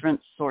all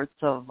different sorts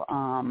of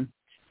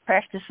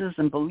practices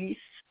and beliefs,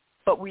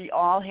 but we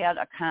all had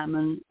a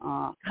common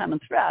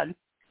thread,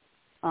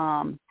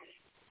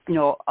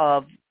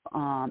 of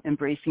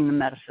embracing the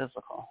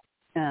metaphysical,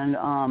 and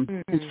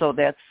so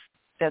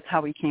that's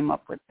how we came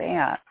up with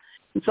that.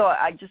 And so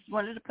I just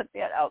wanted to put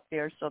that out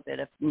there so that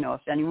if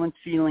anyone's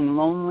feeling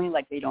lonely,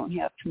 like they don't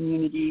have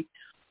community,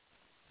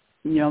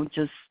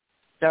 just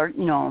start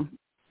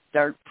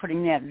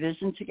putting that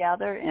vision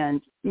together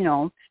and,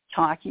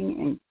 talking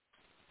and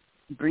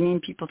bringing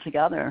people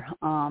together,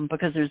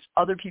 because there's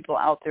other people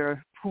out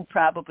there who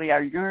probably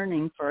are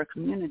yearning for a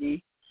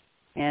community,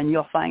 and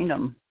you'll find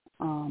them.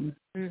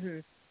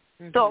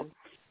 So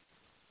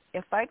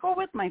if I go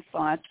with my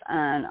thoughts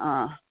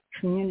on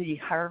community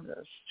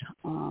harvest,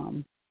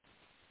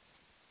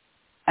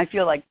 I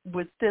feel like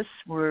with this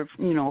we're,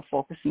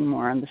 focusing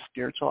more on the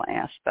spiritual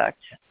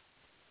aspect.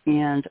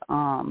 And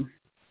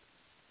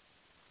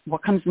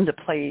what comes into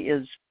play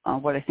is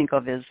what I think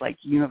of as like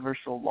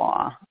universal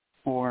law,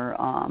 or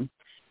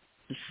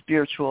the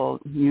spiritual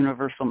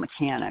universal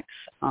mechanics.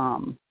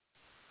 And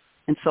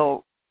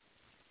so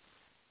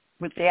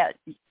with that,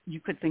 you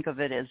could think of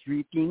it as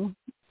reaping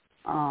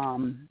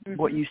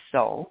what you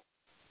sow,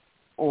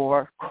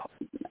 or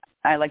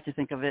I like to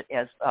think of it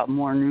as a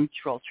more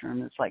neutral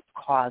term. It's like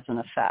cause and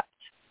effect.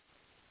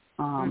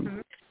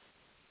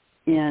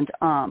 And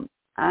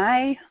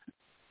I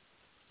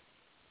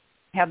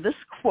have this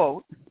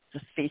quote,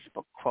 it's a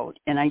Facebook quote,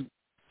 and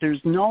there's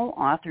no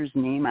author's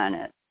name on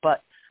it,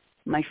 but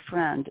my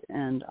friend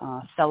and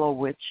fellow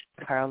witch,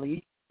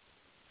 Carly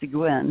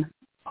Seguin,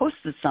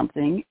 posted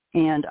something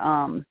and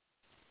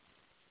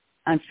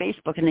on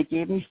Facebook, and it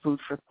gave me food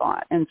for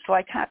thought. And so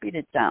I copied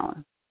it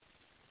down,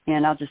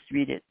 and I'll just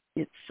read it.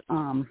 It's,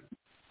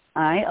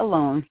 I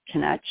alone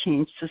cannot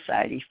change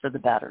society for the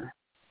better,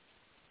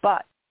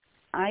 but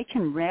I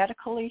can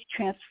radically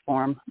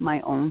transform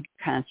my own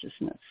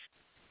consciousness,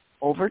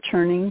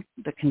 overturning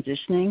the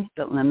conditioning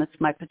that limits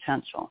my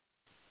potential.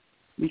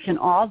 We can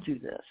all do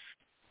this,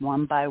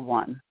 one by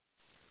one.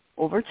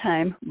 Over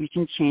time, we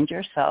can change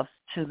ourselves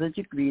to the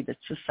degree that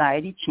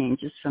society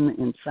changes from the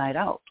inside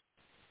out,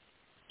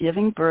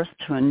 giving birth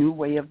to a new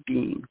way of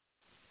being,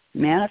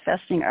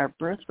 manifesting our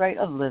birthright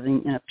of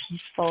living in a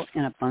peaceful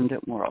and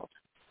abundant world.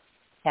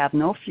 Have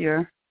no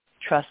fear,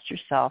 trust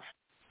yourself,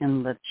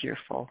 and live to your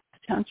full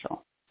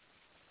potential.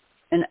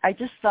 And I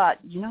just thought,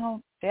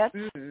 that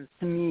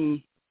to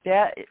me,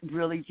 that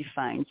really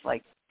defines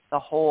like the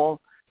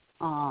whole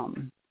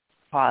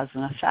cause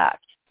and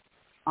effect.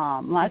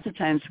 Lots of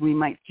times we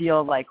might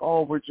feel like,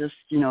 we're just,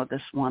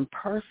 this one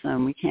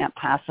person. We can't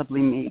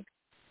possibly make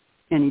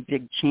any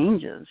big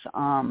changes.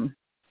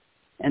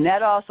 And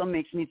that also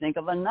makes me think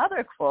of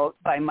another quote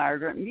by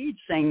Margaret Mead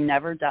saying,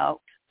 never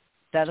doubt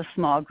that a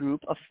small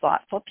group of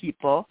thoughtful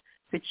people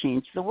could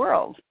change the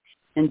world.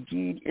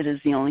 Indeed, it is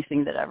the only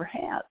thing that ever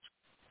has.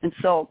 And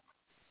so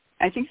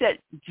I think that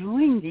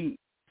doing the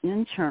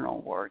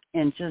internal work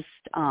and just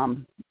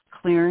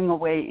clearing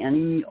away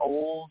any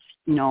old,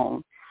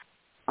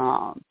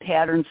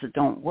 patterns that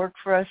don't work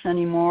for us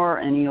anymore,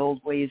 any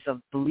old ways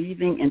of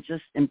believing, and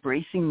just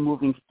embracing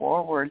moving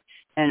forward,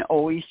 and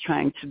always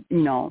trying to,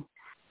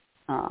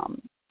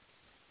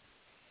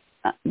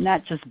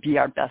 not just be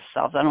our best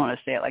selves. I don't want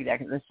to say it like that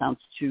because it sounds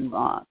too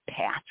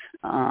pat.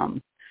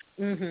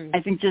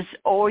 I think just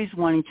always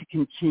wanting to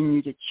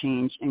continue to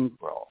change and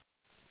grow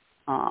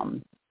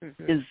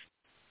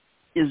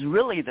is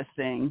really the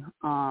thing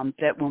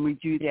that when we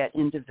do that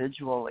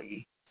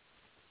individually,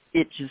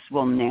 it just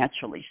will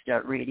naturally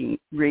start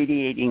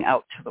radiating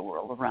out to the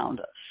world around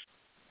us.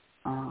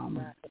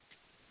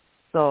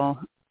 So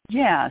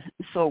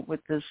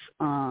with this,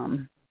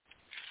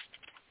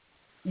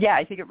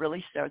 I think it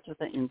really starts with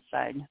the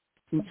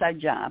inside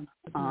job,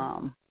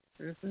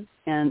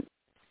 and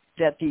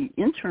that the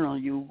internal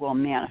you will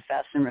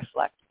manifest and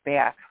reflect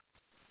back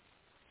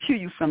to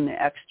you from the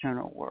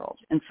external world.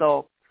 And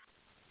so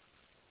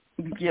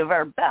we give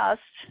our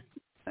best,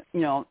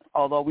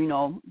 although we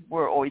know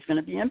we're always going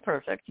to be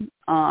imperfect,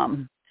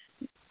 and,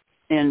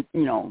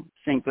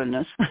 thank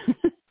goodness.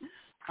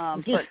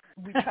 But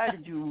we try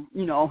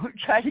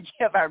to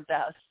give our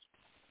best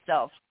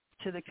self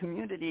to the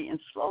community, and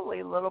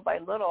slowly, little by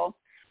little,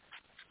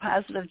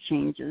 positive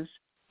changes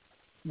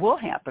will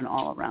happen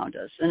all around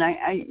us. And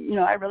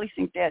I really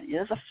think that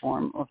is a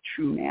form of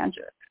true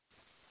magic.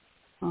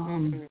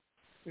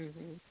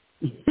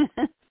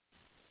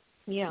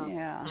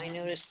 Yeah.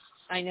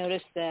 I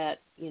noticed that,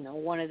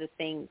 one of the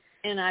things,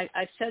 and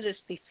I've said this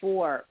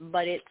before,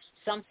 but it's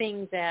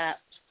something that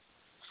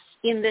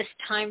in this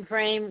time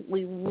frame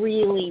we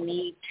really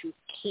need to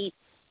keep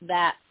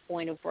that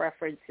point of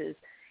references.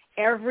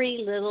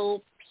 Every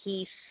little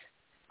piece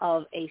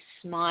of a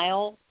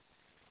smile,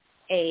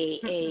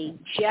 a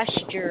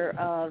gesture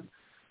of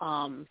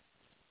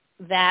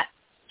that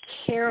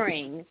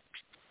caring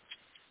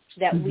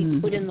that we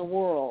put in the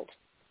world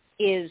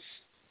is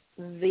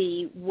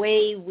the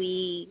way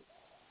we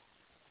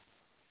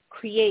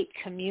create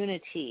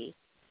community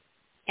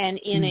and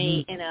in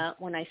a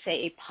when I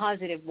say a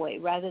positive way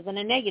rather than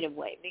a negative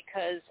way,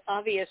 because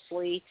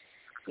obviously,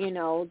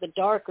 the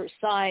darker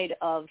side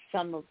of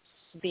some of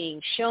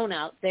being shown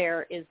out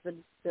there is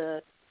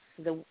the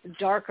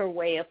darker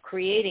way of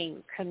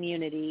creating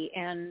community,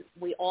 and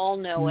we all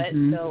know it.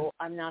 So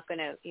I'm not going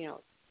to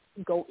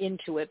go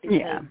into it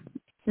because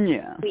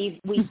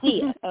we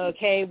see it.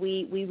 Okay,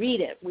 we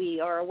read it,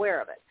 we are aware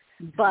of it.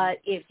 But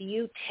if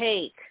you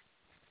take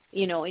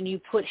and you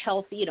put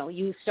healthy,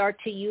 you start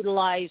to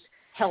utilize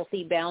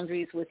healthy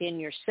boundaries within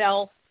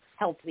yourself,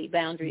 healthy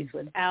boundaries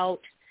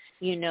without,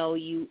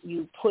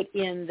 you put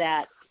in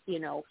that,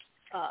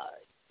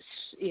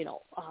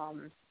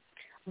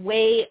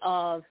 way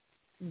of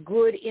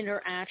good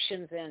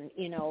interactions and,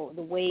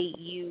 the way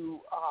you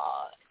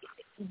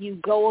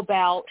go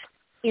about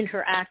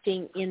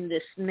interacting in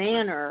this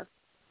manner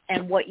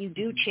and what you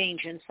do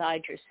change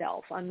inside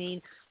yourself. I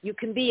mean, you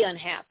can be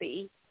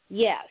unhappy,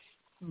 yes,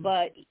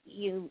 but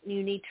you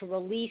need to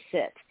release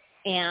it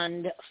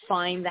and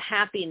find the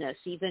happiness,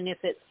 even if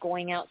it's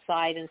going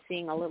outside and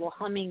seeing a little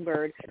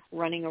hummingbird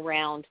running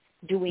around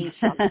doing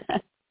something,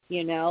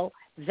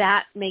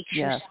 that makes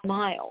you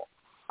smile.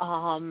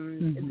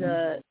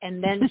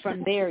 And then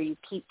from there you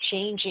keep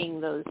changing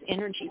those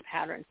energy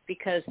patterns,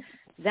 because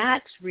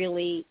that's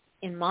really,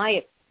 in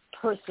my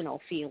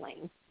personal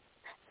feeling,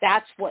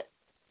 that's what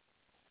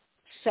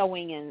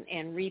sowing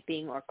and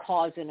reaping or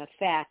cause and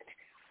effect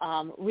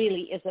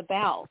really is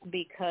about,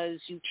 because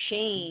you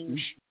change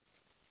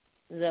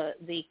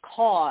the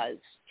cause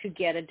to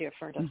get a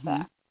different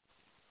effect.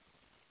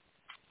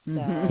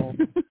 So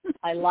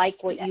I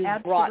like what you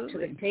brought to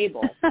the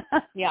table.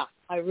 Yeah,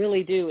 I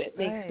really do. It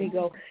makes me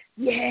go,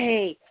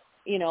 yay!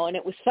 And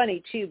it was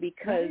funny too,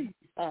 because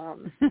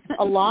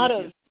a lot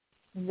of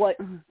what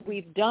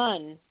we've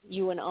done,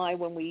 you and I,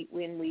 when we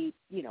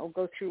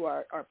go through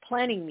our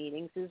planning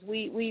meetings, is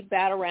we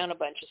bat around a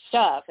bunch of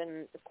stuff,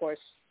 and of course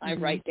I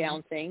write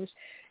down things.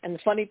 And the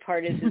funny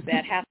part is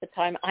that half the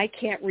time I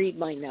can't read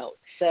my notes,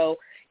 so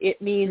it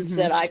means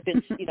that I've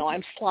been,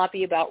 I'm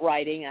sloppy about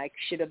writing. I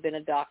should have been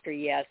a doctor,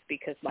 yes,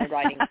 because my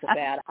writing is so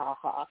bad.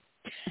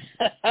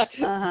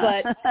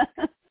 But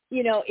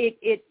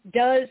it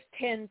does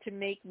tend to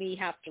make me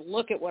have to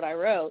look at what I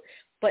wrote.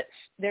 But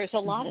there's a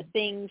lot of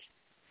things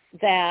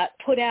that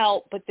put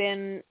out, but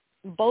then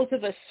both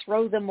of us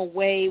throw them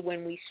away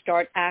when we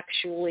start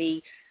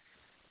actually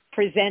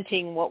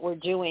presenting what we're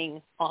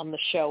doing on the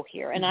show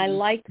here. And I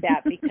like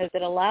that, because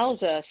it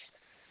allows us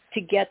to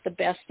get the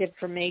best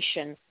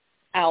information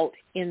out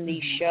in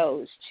these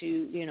shows,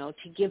 to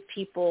give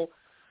people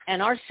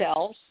and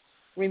ourselves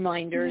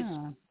reminders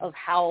of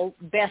how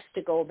best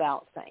to go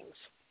about things.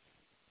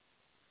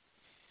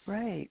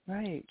 Right.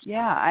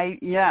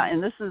 Yeah.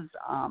 And this is,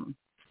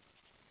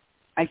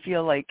 I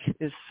feel like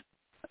is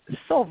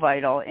so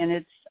vital. And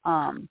it's,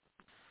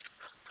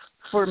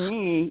 for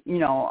me,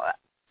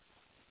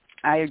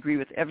 I agree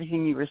with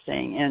everything you were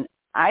saying. And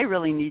I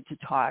really need to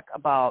talk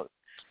about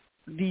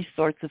these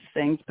sorts of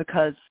things,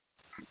 because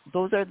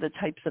those are the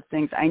types of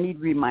things I need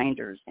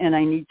reminders, and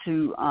I need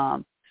to,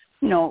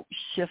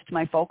 shift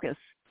my focus,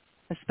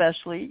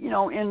 especially,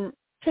 in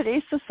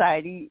today's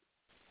society.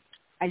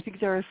 I think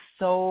there are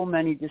so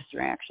many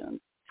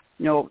distractions,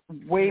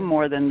 way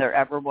more than there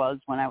ever was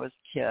when I was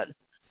a kid.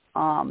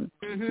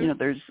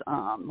 There's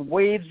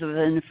waves of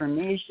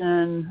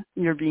information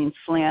you're being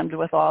slammed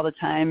with all the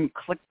time,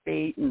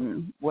 clickbait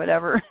and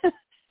whatever,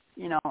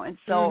 and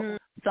so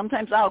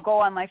sometimes I'll go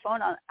on my phone,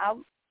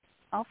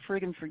 I'll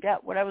friggin'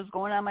 forget what I was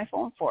going on my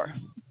phone for,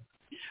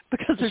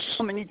 because there's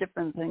so many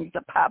different things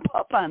that pop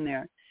up on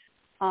there.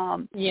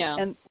 And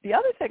the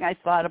other thing I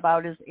thought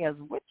about is, as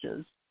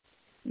witches,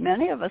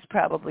 many of us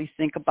probably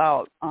think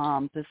about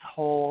this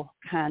whole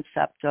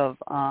concept of,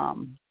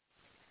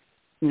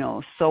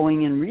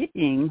 sowing and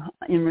reaping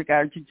in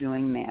regard to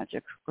doing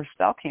magic or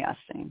spell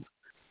casting.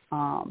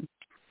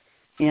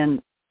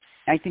 And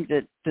I think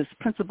that this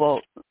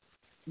principle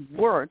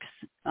works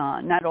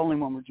not only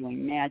when we're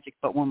doing magic,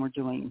 but when we're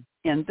doing,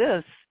 and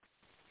this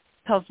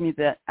tells me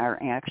that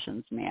our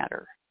actions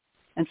matter.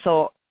 And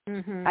so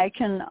I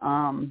can,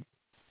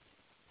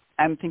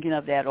 I'm thinking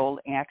of that old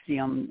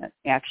axiom that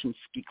actions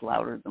speak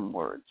louder than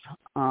words.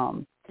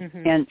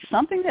 And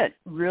something that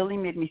really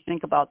made me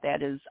think about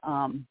that is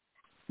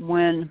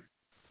when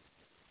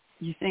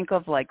you think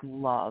of like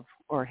love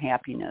or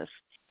happiness,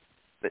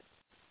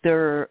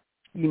 they're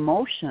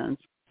emotions,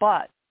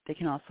 but they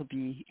can also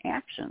be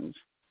actions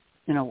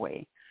in a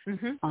way.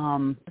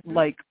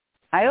 Like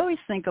I always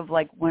think of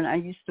like when I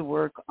used to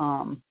work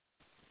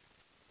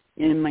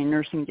in my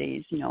nursing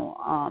days,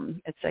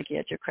 at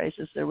Psychiatric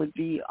Crisis, there would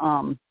be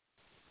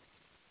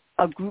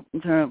a group.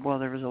 Well,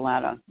 there was a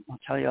lot of, I'll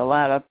tell you, a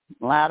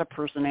lot of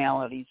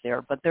personalities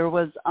there, but there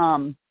was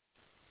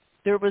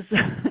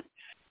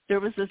there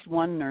was this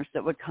one nurse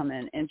that would come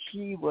in, and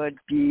she would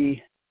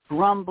be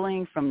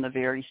grumbling from the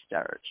very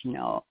start.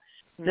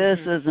 This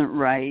isn't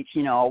right.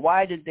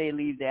 Why did they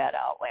leave that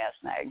out last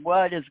night?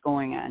 What is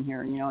going on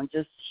here? And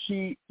just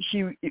she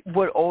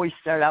would always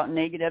start out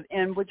negative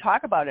and would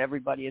talk about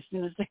everybody as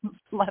soon as they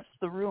left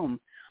the room.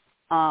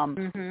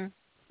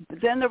 But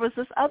then there was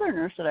this other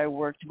nurse that I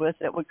worked with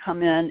that would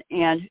come in,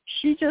 and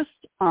she just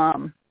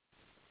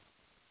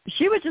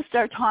she would just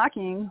start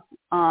talking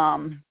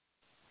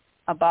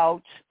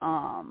about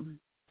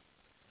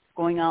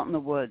going out in the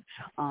woods,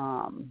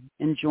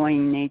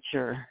 enjoying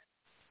nature,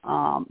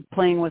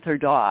 playing with her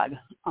dog.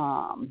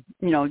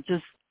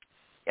 Just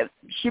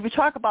she would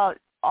talk about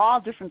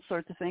all different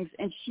sorts of things,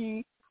 and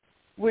she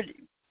would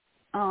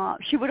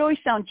always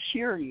sound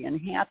cheery and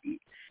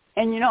happy.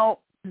 And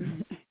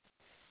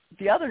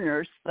the other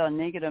nurse, the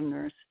negative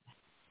nurse,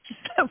 she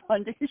said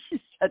one day,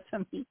 she said to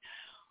me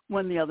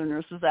when the other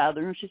nurse was out of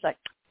the room, she's like,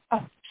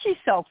 "Oh, she's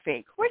so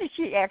fake. Why is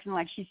she acting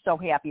like she's so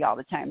happy all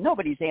the time?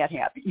 Nobody's that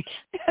happy."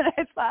 And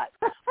I thought,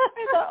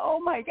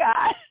 oh my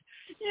God,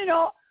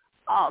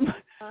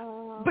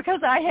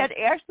 because I had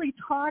actually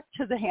talked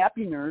to the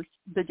happy nurse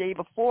the day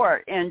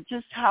before, and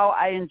just how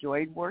I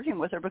enjoyed working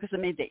with her, because it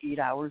made the 8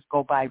 hours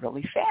go by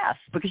really fast.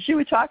 Because she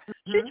would talk,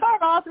 she'd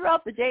talk all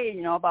throughout the day,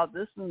 about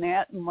this and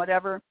that and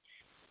whatever,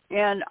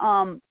 and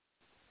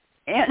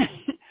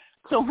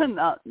so when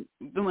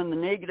the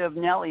negative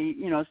Nellie,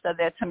 said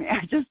that to me,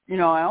 I just,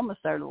 I almost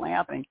started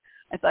laughing.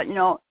 I thought,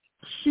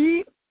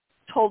 she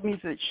told me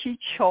that she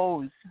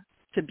chose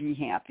to be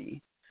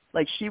happy.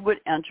 Like, she would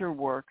enter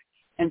work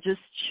and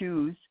just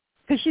choose,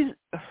 because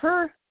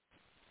her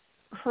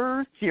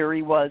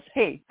theory was,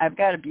 hey, I've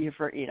got to be here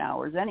for 8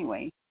 hours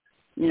anyway.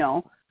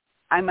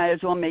 I might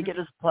as well make it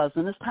as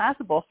pleasant as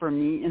possible for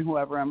me and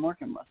whoever I'm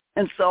working with.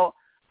 And so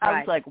I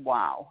was like,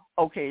 wow,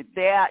 okay,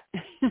 that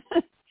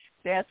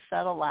that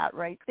said a lot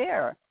right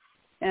there.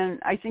 And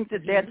I think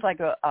that that's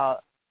like a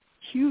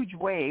huge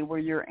way where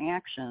your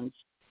actions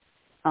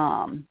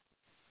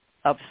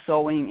of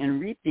sowing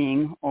and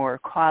reaping, or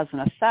cause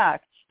and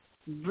effect,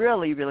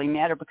 really, really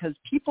matter, because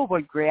people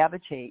would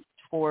gravitate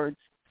towards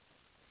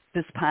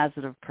this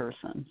positive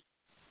person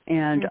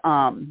and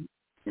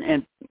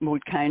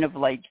would kind of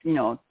like,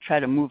 try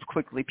to move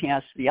quickly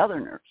past the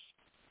other nurse.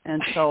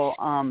 And so,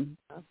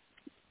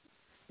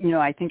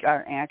 I think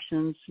our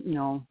actions,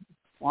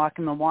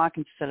 walking the walk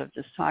instead of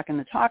just talking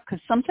the talk,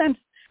 because sometimes,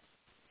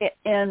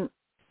 and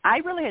I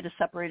really had to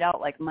separate out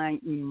like my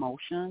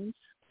emotions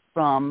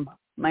from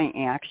my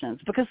actions,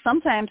 because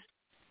sometimes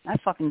I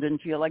fucking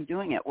didn't feel like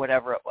doing it,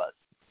 whatever it was.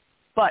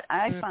 But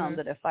I found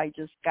that if I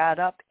just got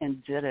up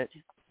and did it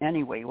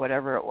anyway,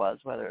 whatever it was,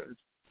 whether it was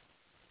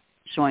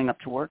showing up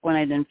to work when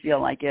I didn't feel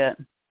like it,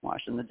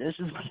 washing the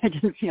dishes when I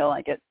didn't feel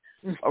like it,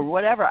 or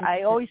whatever,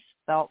 I always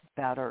felt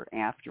better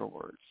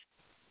afterwards.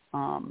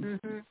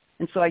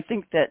 And so I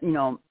think that,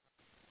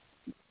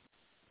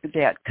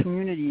 that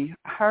community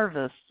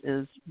harvest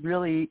is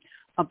really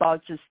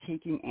about just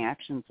taking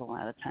actions a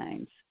lot of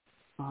times,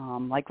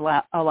 like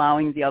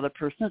allowing the other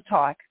person to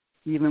talk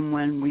even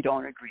when we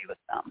don't agree with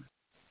them.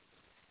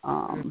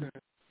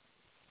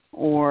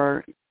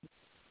 Or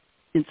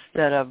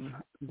instead of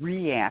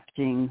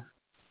reacting,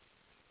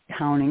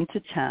 counting to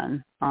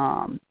 10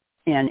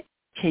 and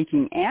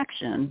taking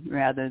action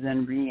rather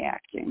than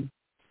reacting.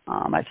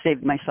 I've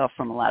saved myself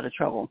from a lot of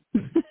trouble.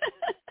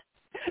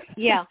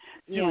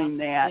 Doing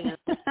that. Yeah.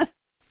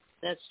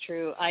 That's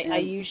true. I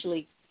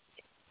usually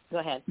go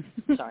ahead.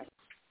 Sorry.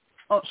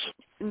 Oh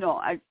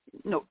no,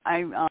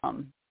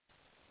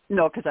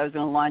 because I was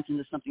going to launch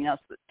into something else.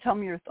 But tell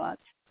me your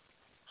thoughts.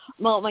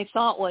 Well, my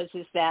thought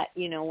is that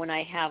when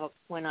I have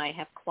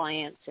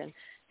clients and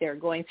they're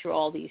going through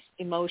all these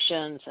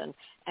emotions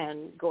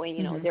and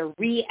going, they're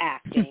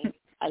reacting.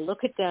 I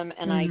look at them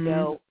and I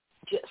go,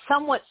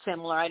 somewhat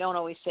similar. I don't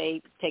always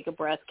say take a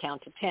breath,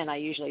 count to 10. I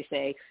usually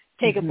say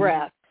take a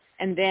breath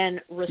and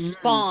then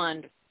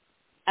respond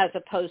as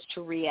opposed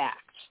to react.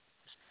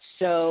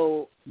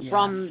 So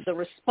from the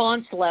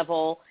response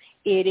level,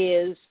 it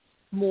is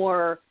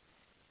more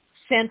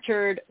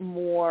centered,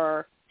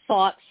 more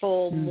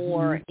thoughtful,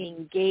 more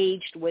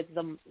engaged with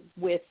them,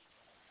 with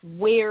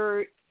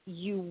where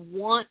you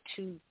want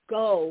to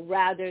go,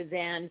 rather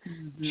than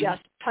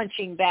just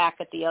punching back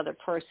at the other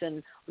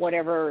person,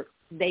 whatever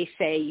they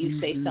say, you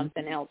say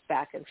something else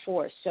back and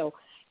forth. So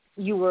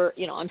you were,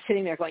 I'm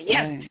sitting there going,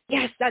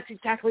 yes, that's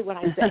exactly what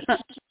I say.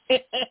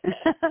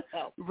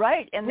 So,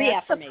 right. And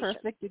that's a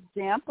perfect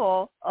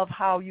example of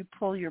how you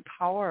pull your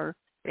power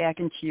back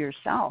into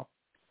yourself.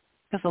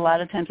 Because a lot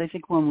of times I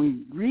think when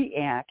we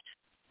react,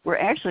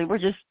 we're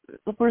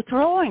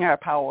throwing our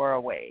power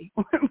away.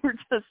 We're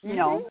just,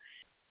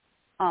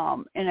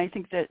 and I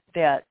think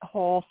that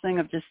whole thing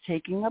of just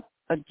taking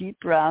a deep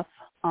breath,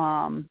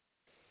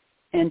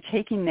 and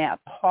taking that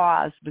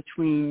pause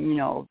between,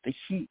 the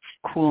heat,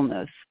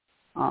 coolness,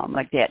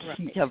 like that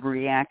heat of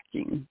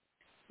reacting,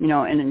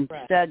 and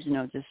instead,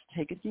 just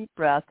take a deep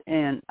breath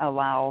and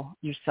allow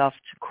yourself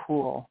to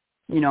cool,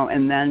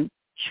 and then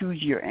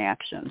choose your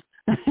action.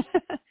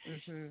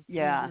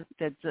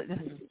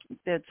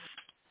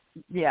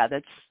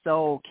 That's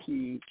so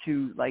key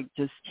to like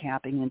just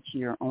tapping into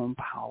your own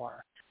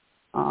power.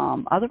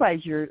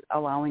 Otherwise, you're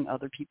allowing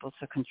other people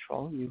to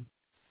control you.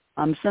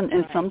 And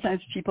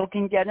sometimes people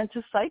can get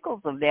into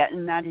cycles of that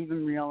and not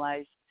even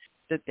realize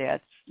that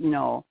that's,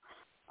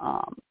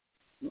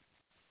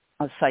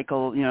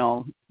 cycle,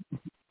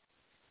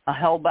 a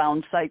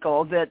hellbound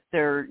cycle that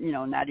they're,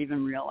 not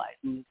even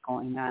realizing is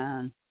going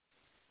on.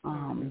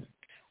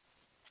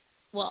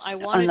 Well, I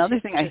wanted another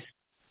to thing just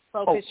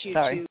focus you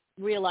sorry. to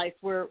realize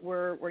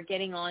we're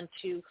getting on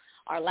to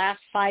our last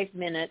 5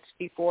 minutes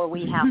before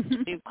we have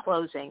to do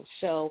closing.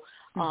 So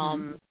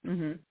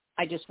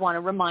I just want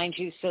to remind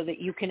you so that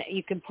you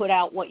can put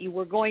out what you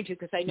were going to,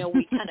 because I know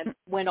we kind of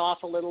went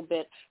off a little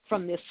bit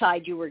from this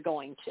side you were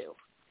going to.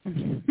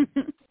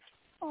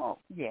 Oh,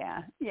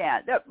 yeah.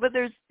 But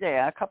there's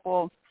a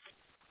couple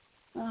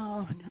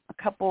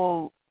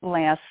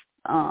last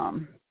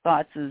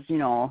thoughts is,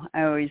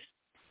 I always,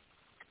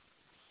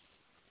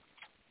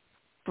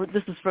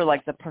 this is for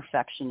like the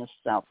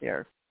perfectionists out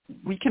there.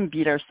 We can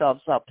beat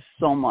ourselves up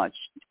so much,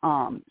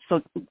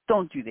 so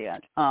don't do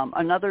that.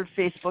 Another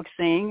Facebook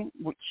saying,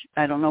 which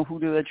I don't know who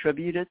to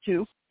attribute it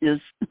to, is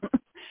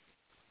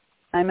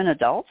I'm an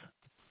adult,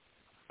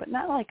 but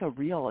not like a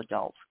real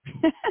adult.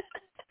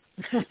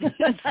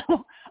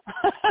 So,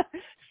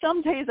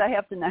 some days I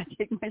have to not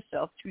take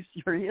myself too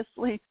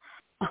seriously.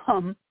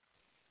 I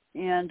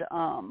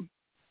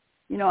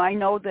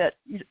know that,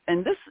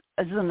 and this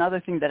is another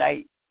thing that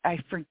I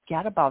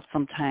forget about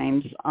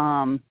sometimes,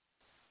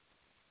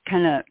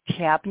 kind of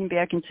tapping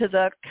back into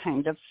the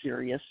kind of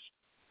serious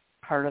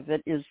part of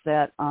it, is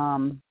that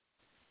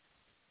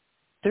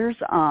there's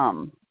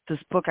this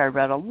book I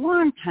read a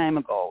long time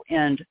ago,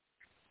 and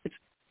it's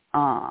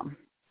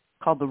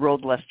called The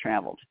Road Less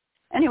Traveled.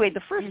 Anyway,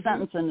 the first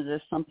sentence in it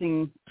is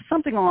something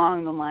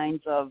along the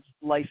lines of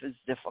life is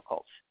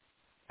difficult.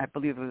 I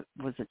believe it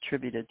was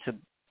attributed to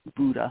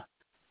Buddha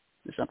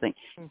or something.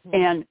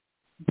 And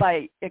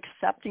by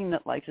accepting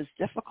that life is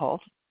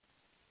difficult,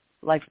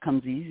 life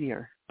comes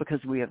easier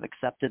because we have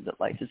accepted that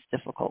life is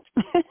difficult.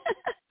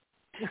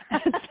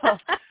 So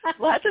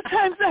lots of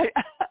times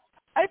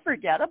I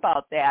forget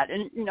about that,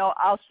 and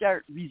I'll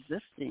start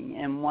resisting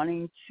and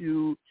wanting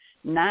to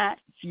not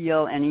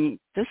feel any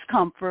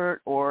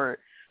discomfort or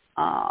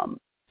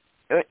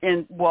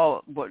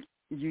what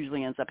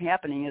usually ends up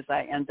happening is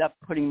I end up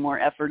putting more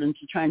effort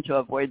into trying to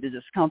avoid the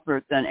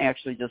discomfort than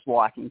actually just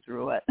walking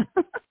through it.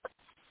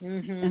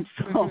 And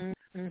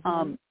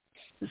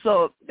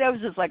so that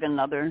was just like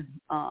another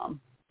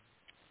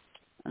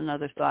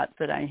thought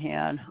that I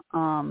had.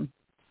 So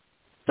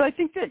I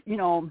think that,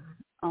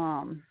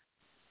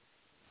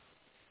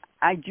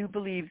 I do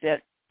believe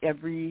that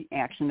every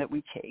action that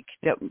we take,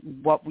 that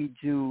what we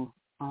do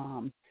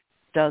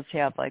does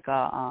have like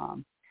a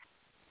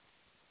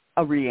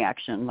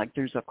reaction, like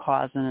there's a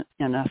cause and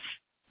an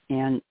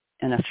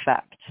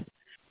effect.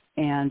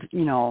 And,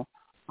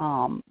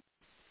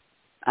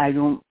 I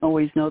don't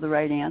always know the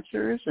right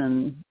answers,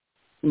 and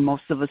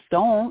most of us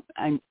don't.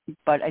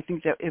 But I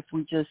think that if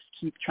we just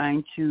keep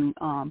trying to,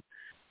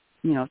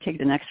 take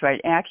the next right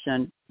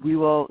action, we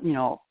will,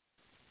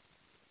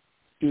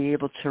 be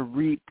able to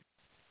reap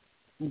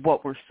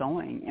what we're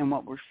sowing. And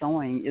what we're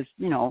sowing is,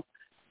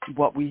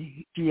 what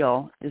we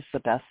feel is the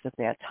best at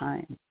that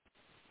time.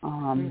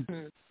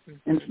 And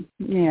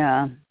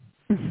yeah,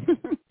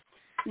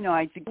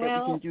 I think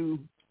that we can do.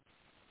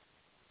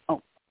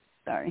 Oh,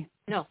 sorry.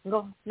 No,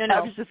 go. No. I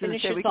was just going to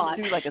say we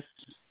can do like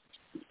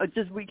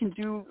we can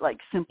do like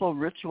simple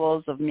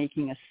rituals of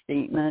making a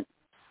statement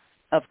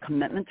of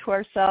commitment to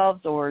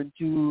ourselves, or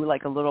do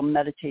like a little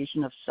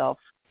meditation of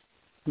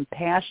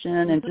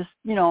self-compassion, and just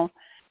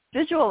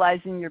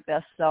visualizing your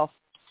best self,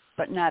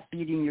 but not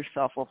beating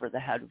yourself over the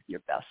head with your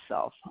best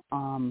self.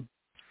 And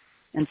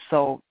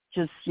so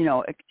just,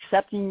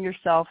 accepting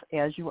yourself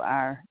as you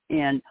are,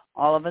 and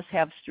all of us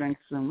have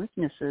strengths and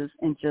weaknesses,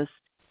 and just,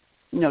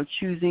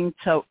 choosing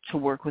to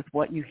work with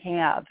what you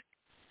have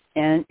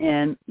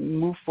and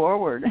move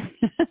forward.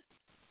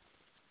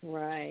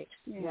 Right.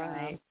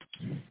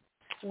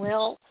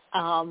 Well,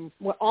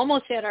 we're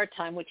almost at our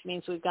time, which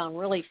means we've gone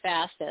really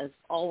fast, as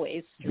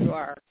always, through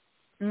our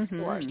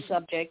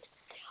subject.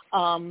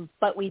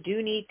 But we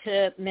do need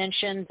to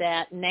mention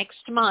that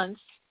next month,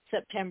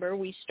 September,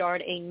 we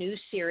start a new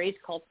series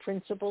called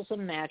Principles of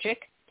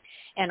Magic.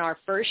 And our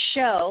first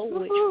show,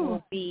 which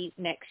will be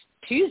next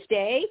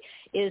Tuesday,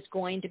 is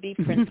going to be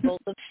Principles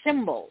of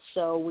Symbols.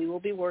 So we will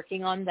be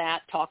working on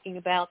that, talking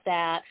about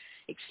that,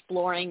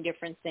 exploring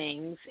different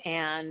things,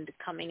 and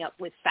coming up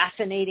with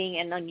fascinating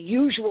and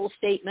unusual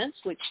statements,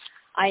 which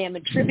I am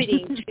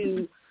attributing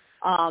to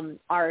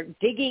our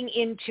digging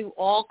into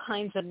all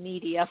kinds of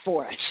media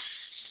for it.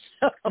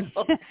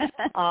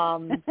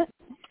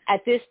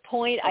 At this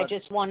point, I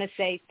just want to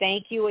say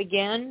thank you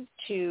again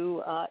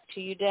to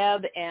you,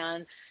 Deb,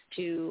 and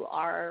to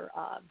our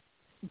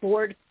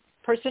board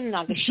person,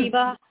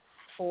 Nagashiba,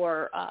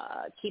 for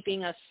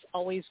keeping us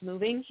always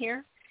moving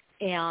here.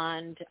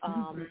 And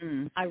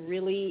I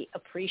really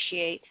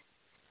appreciate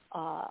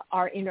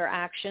our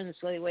interactions,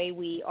 the way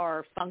we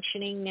are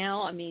functioning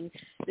now. I mean,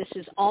 this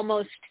is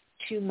almost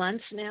 2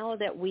 months now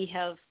that we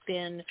have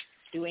been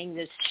doing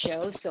this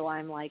show, so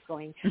I'm like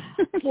going,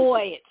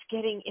 boy, it's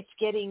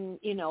getting,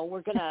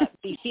 we're going to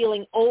be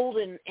feeling old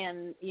and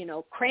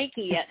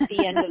cranky at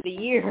the end of the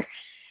year.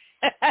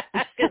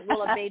 because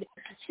we'll have made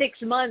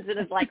 6 months, and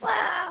it's like,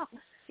 wow,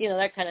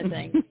 that kind of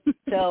thing.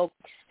 So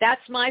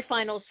that's my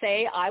final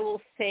say. I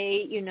will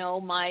say,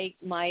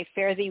 my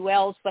fare thee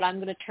wells, but I'm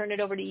going to turn it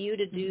over to you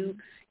to do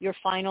your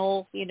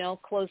final,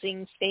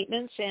 closing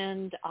statements,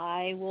 and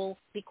I will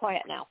be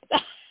quiet now.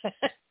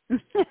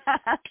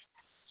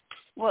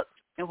 Well,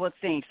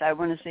 thanks. I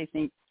want to say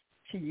thanks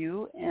to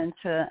you and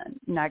to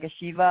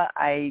Nagashiva.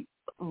 I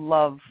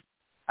love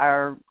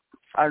our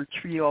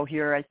trio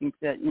here. I think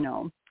that,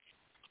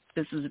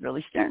 this is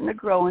really starting to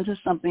grow into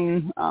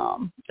something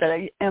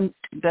that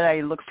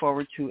I look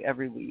forward to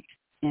every week.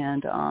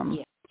 And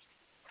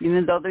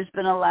even though there's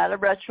been a lot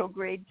of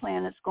retrograde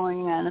planets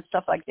going on and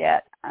stuff like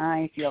that,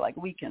 I feel like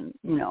we can,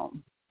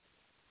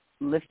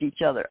 lift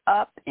each other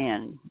up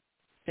and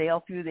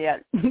sail through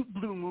that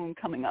blue moon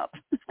coming up.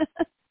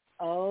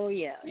 Oh,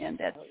 yeah. And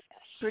that's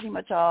pretty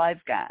much all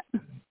I've got.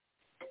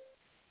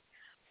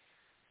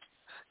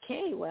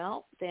 Okay,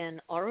 well, then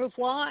au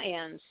revoir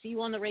and see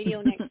you on the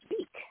radio next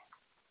week.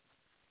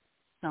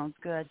 Sounds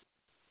good.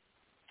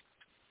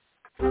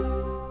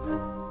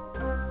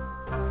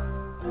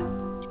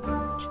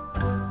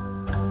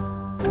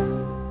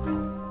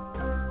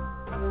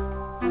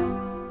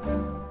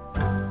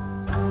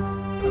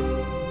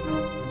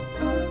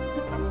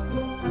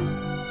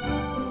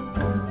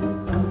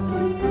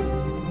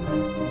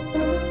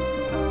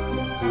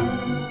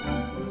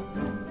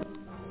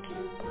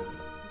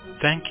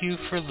 Thank you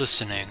for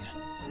listening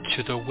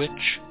to The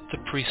Witch, the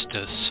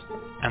Priestess,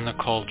 and the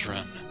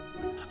Cauldron,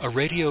 a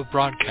radio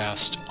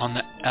broadcast on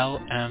the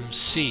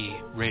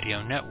LMC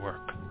radio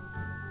network.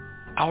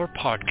 Our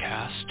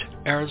podcast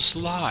airs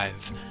live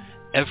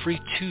every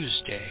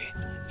Tuesday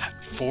at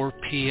 4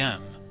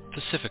 p.m.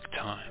 Pacific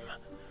Time,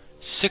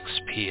 6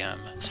 p.m.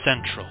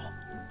 Central,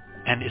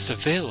 and is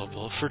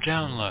available for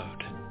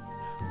download.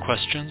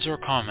 Questions or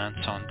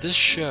comments on this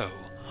show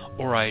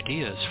or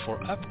ideas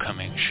for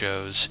upcoming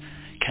shows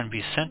can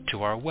be sent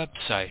to our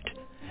website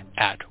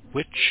at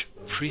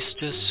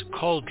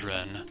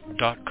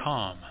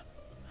witchpriestesscauldron.com.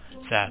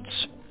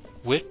 That's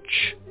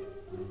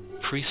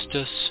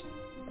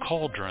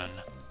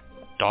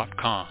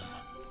witchpriestesscauldron.com.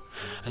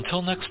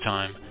 Until next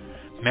time,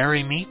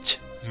 merry meet,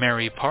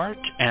 merry part,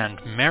 and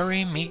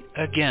merry meet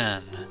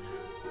again.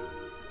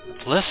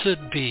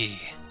 Blessed be.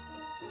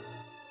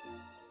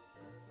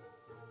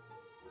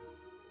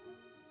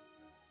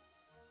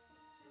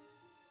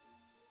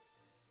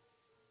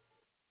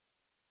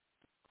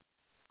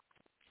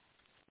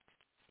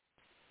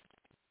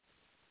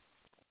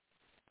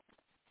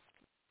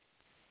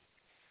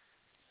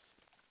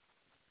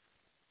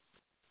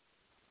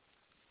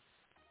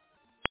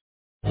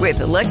 With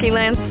the Lucky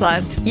Land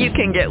Slots, you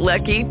can get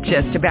lucky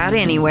just about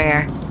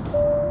anywhere.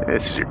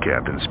 This is your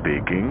captain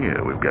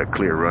speaking. We've got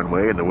clear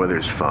runway and the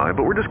weather's fine,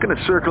 but we're just going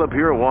to circle up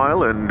here a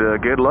while and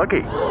get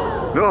lucky.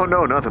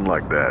 No, nothing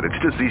like that. It's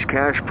just these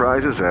cash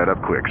prizes add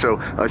up quick. So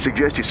I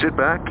suggest you sit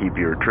back, keep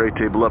your tray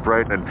table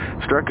upright, and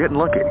start getting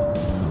lucky.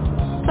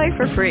 Play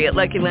for free at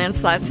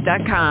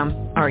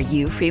LuckyLandSlots.com. Are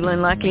you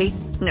feeling lucky?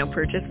 No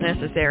purchase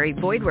necessary.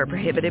 Void where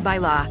prohibited by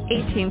law.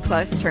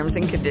 18+ terms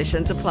and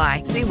conditions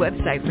apply. See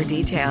website for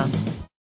details.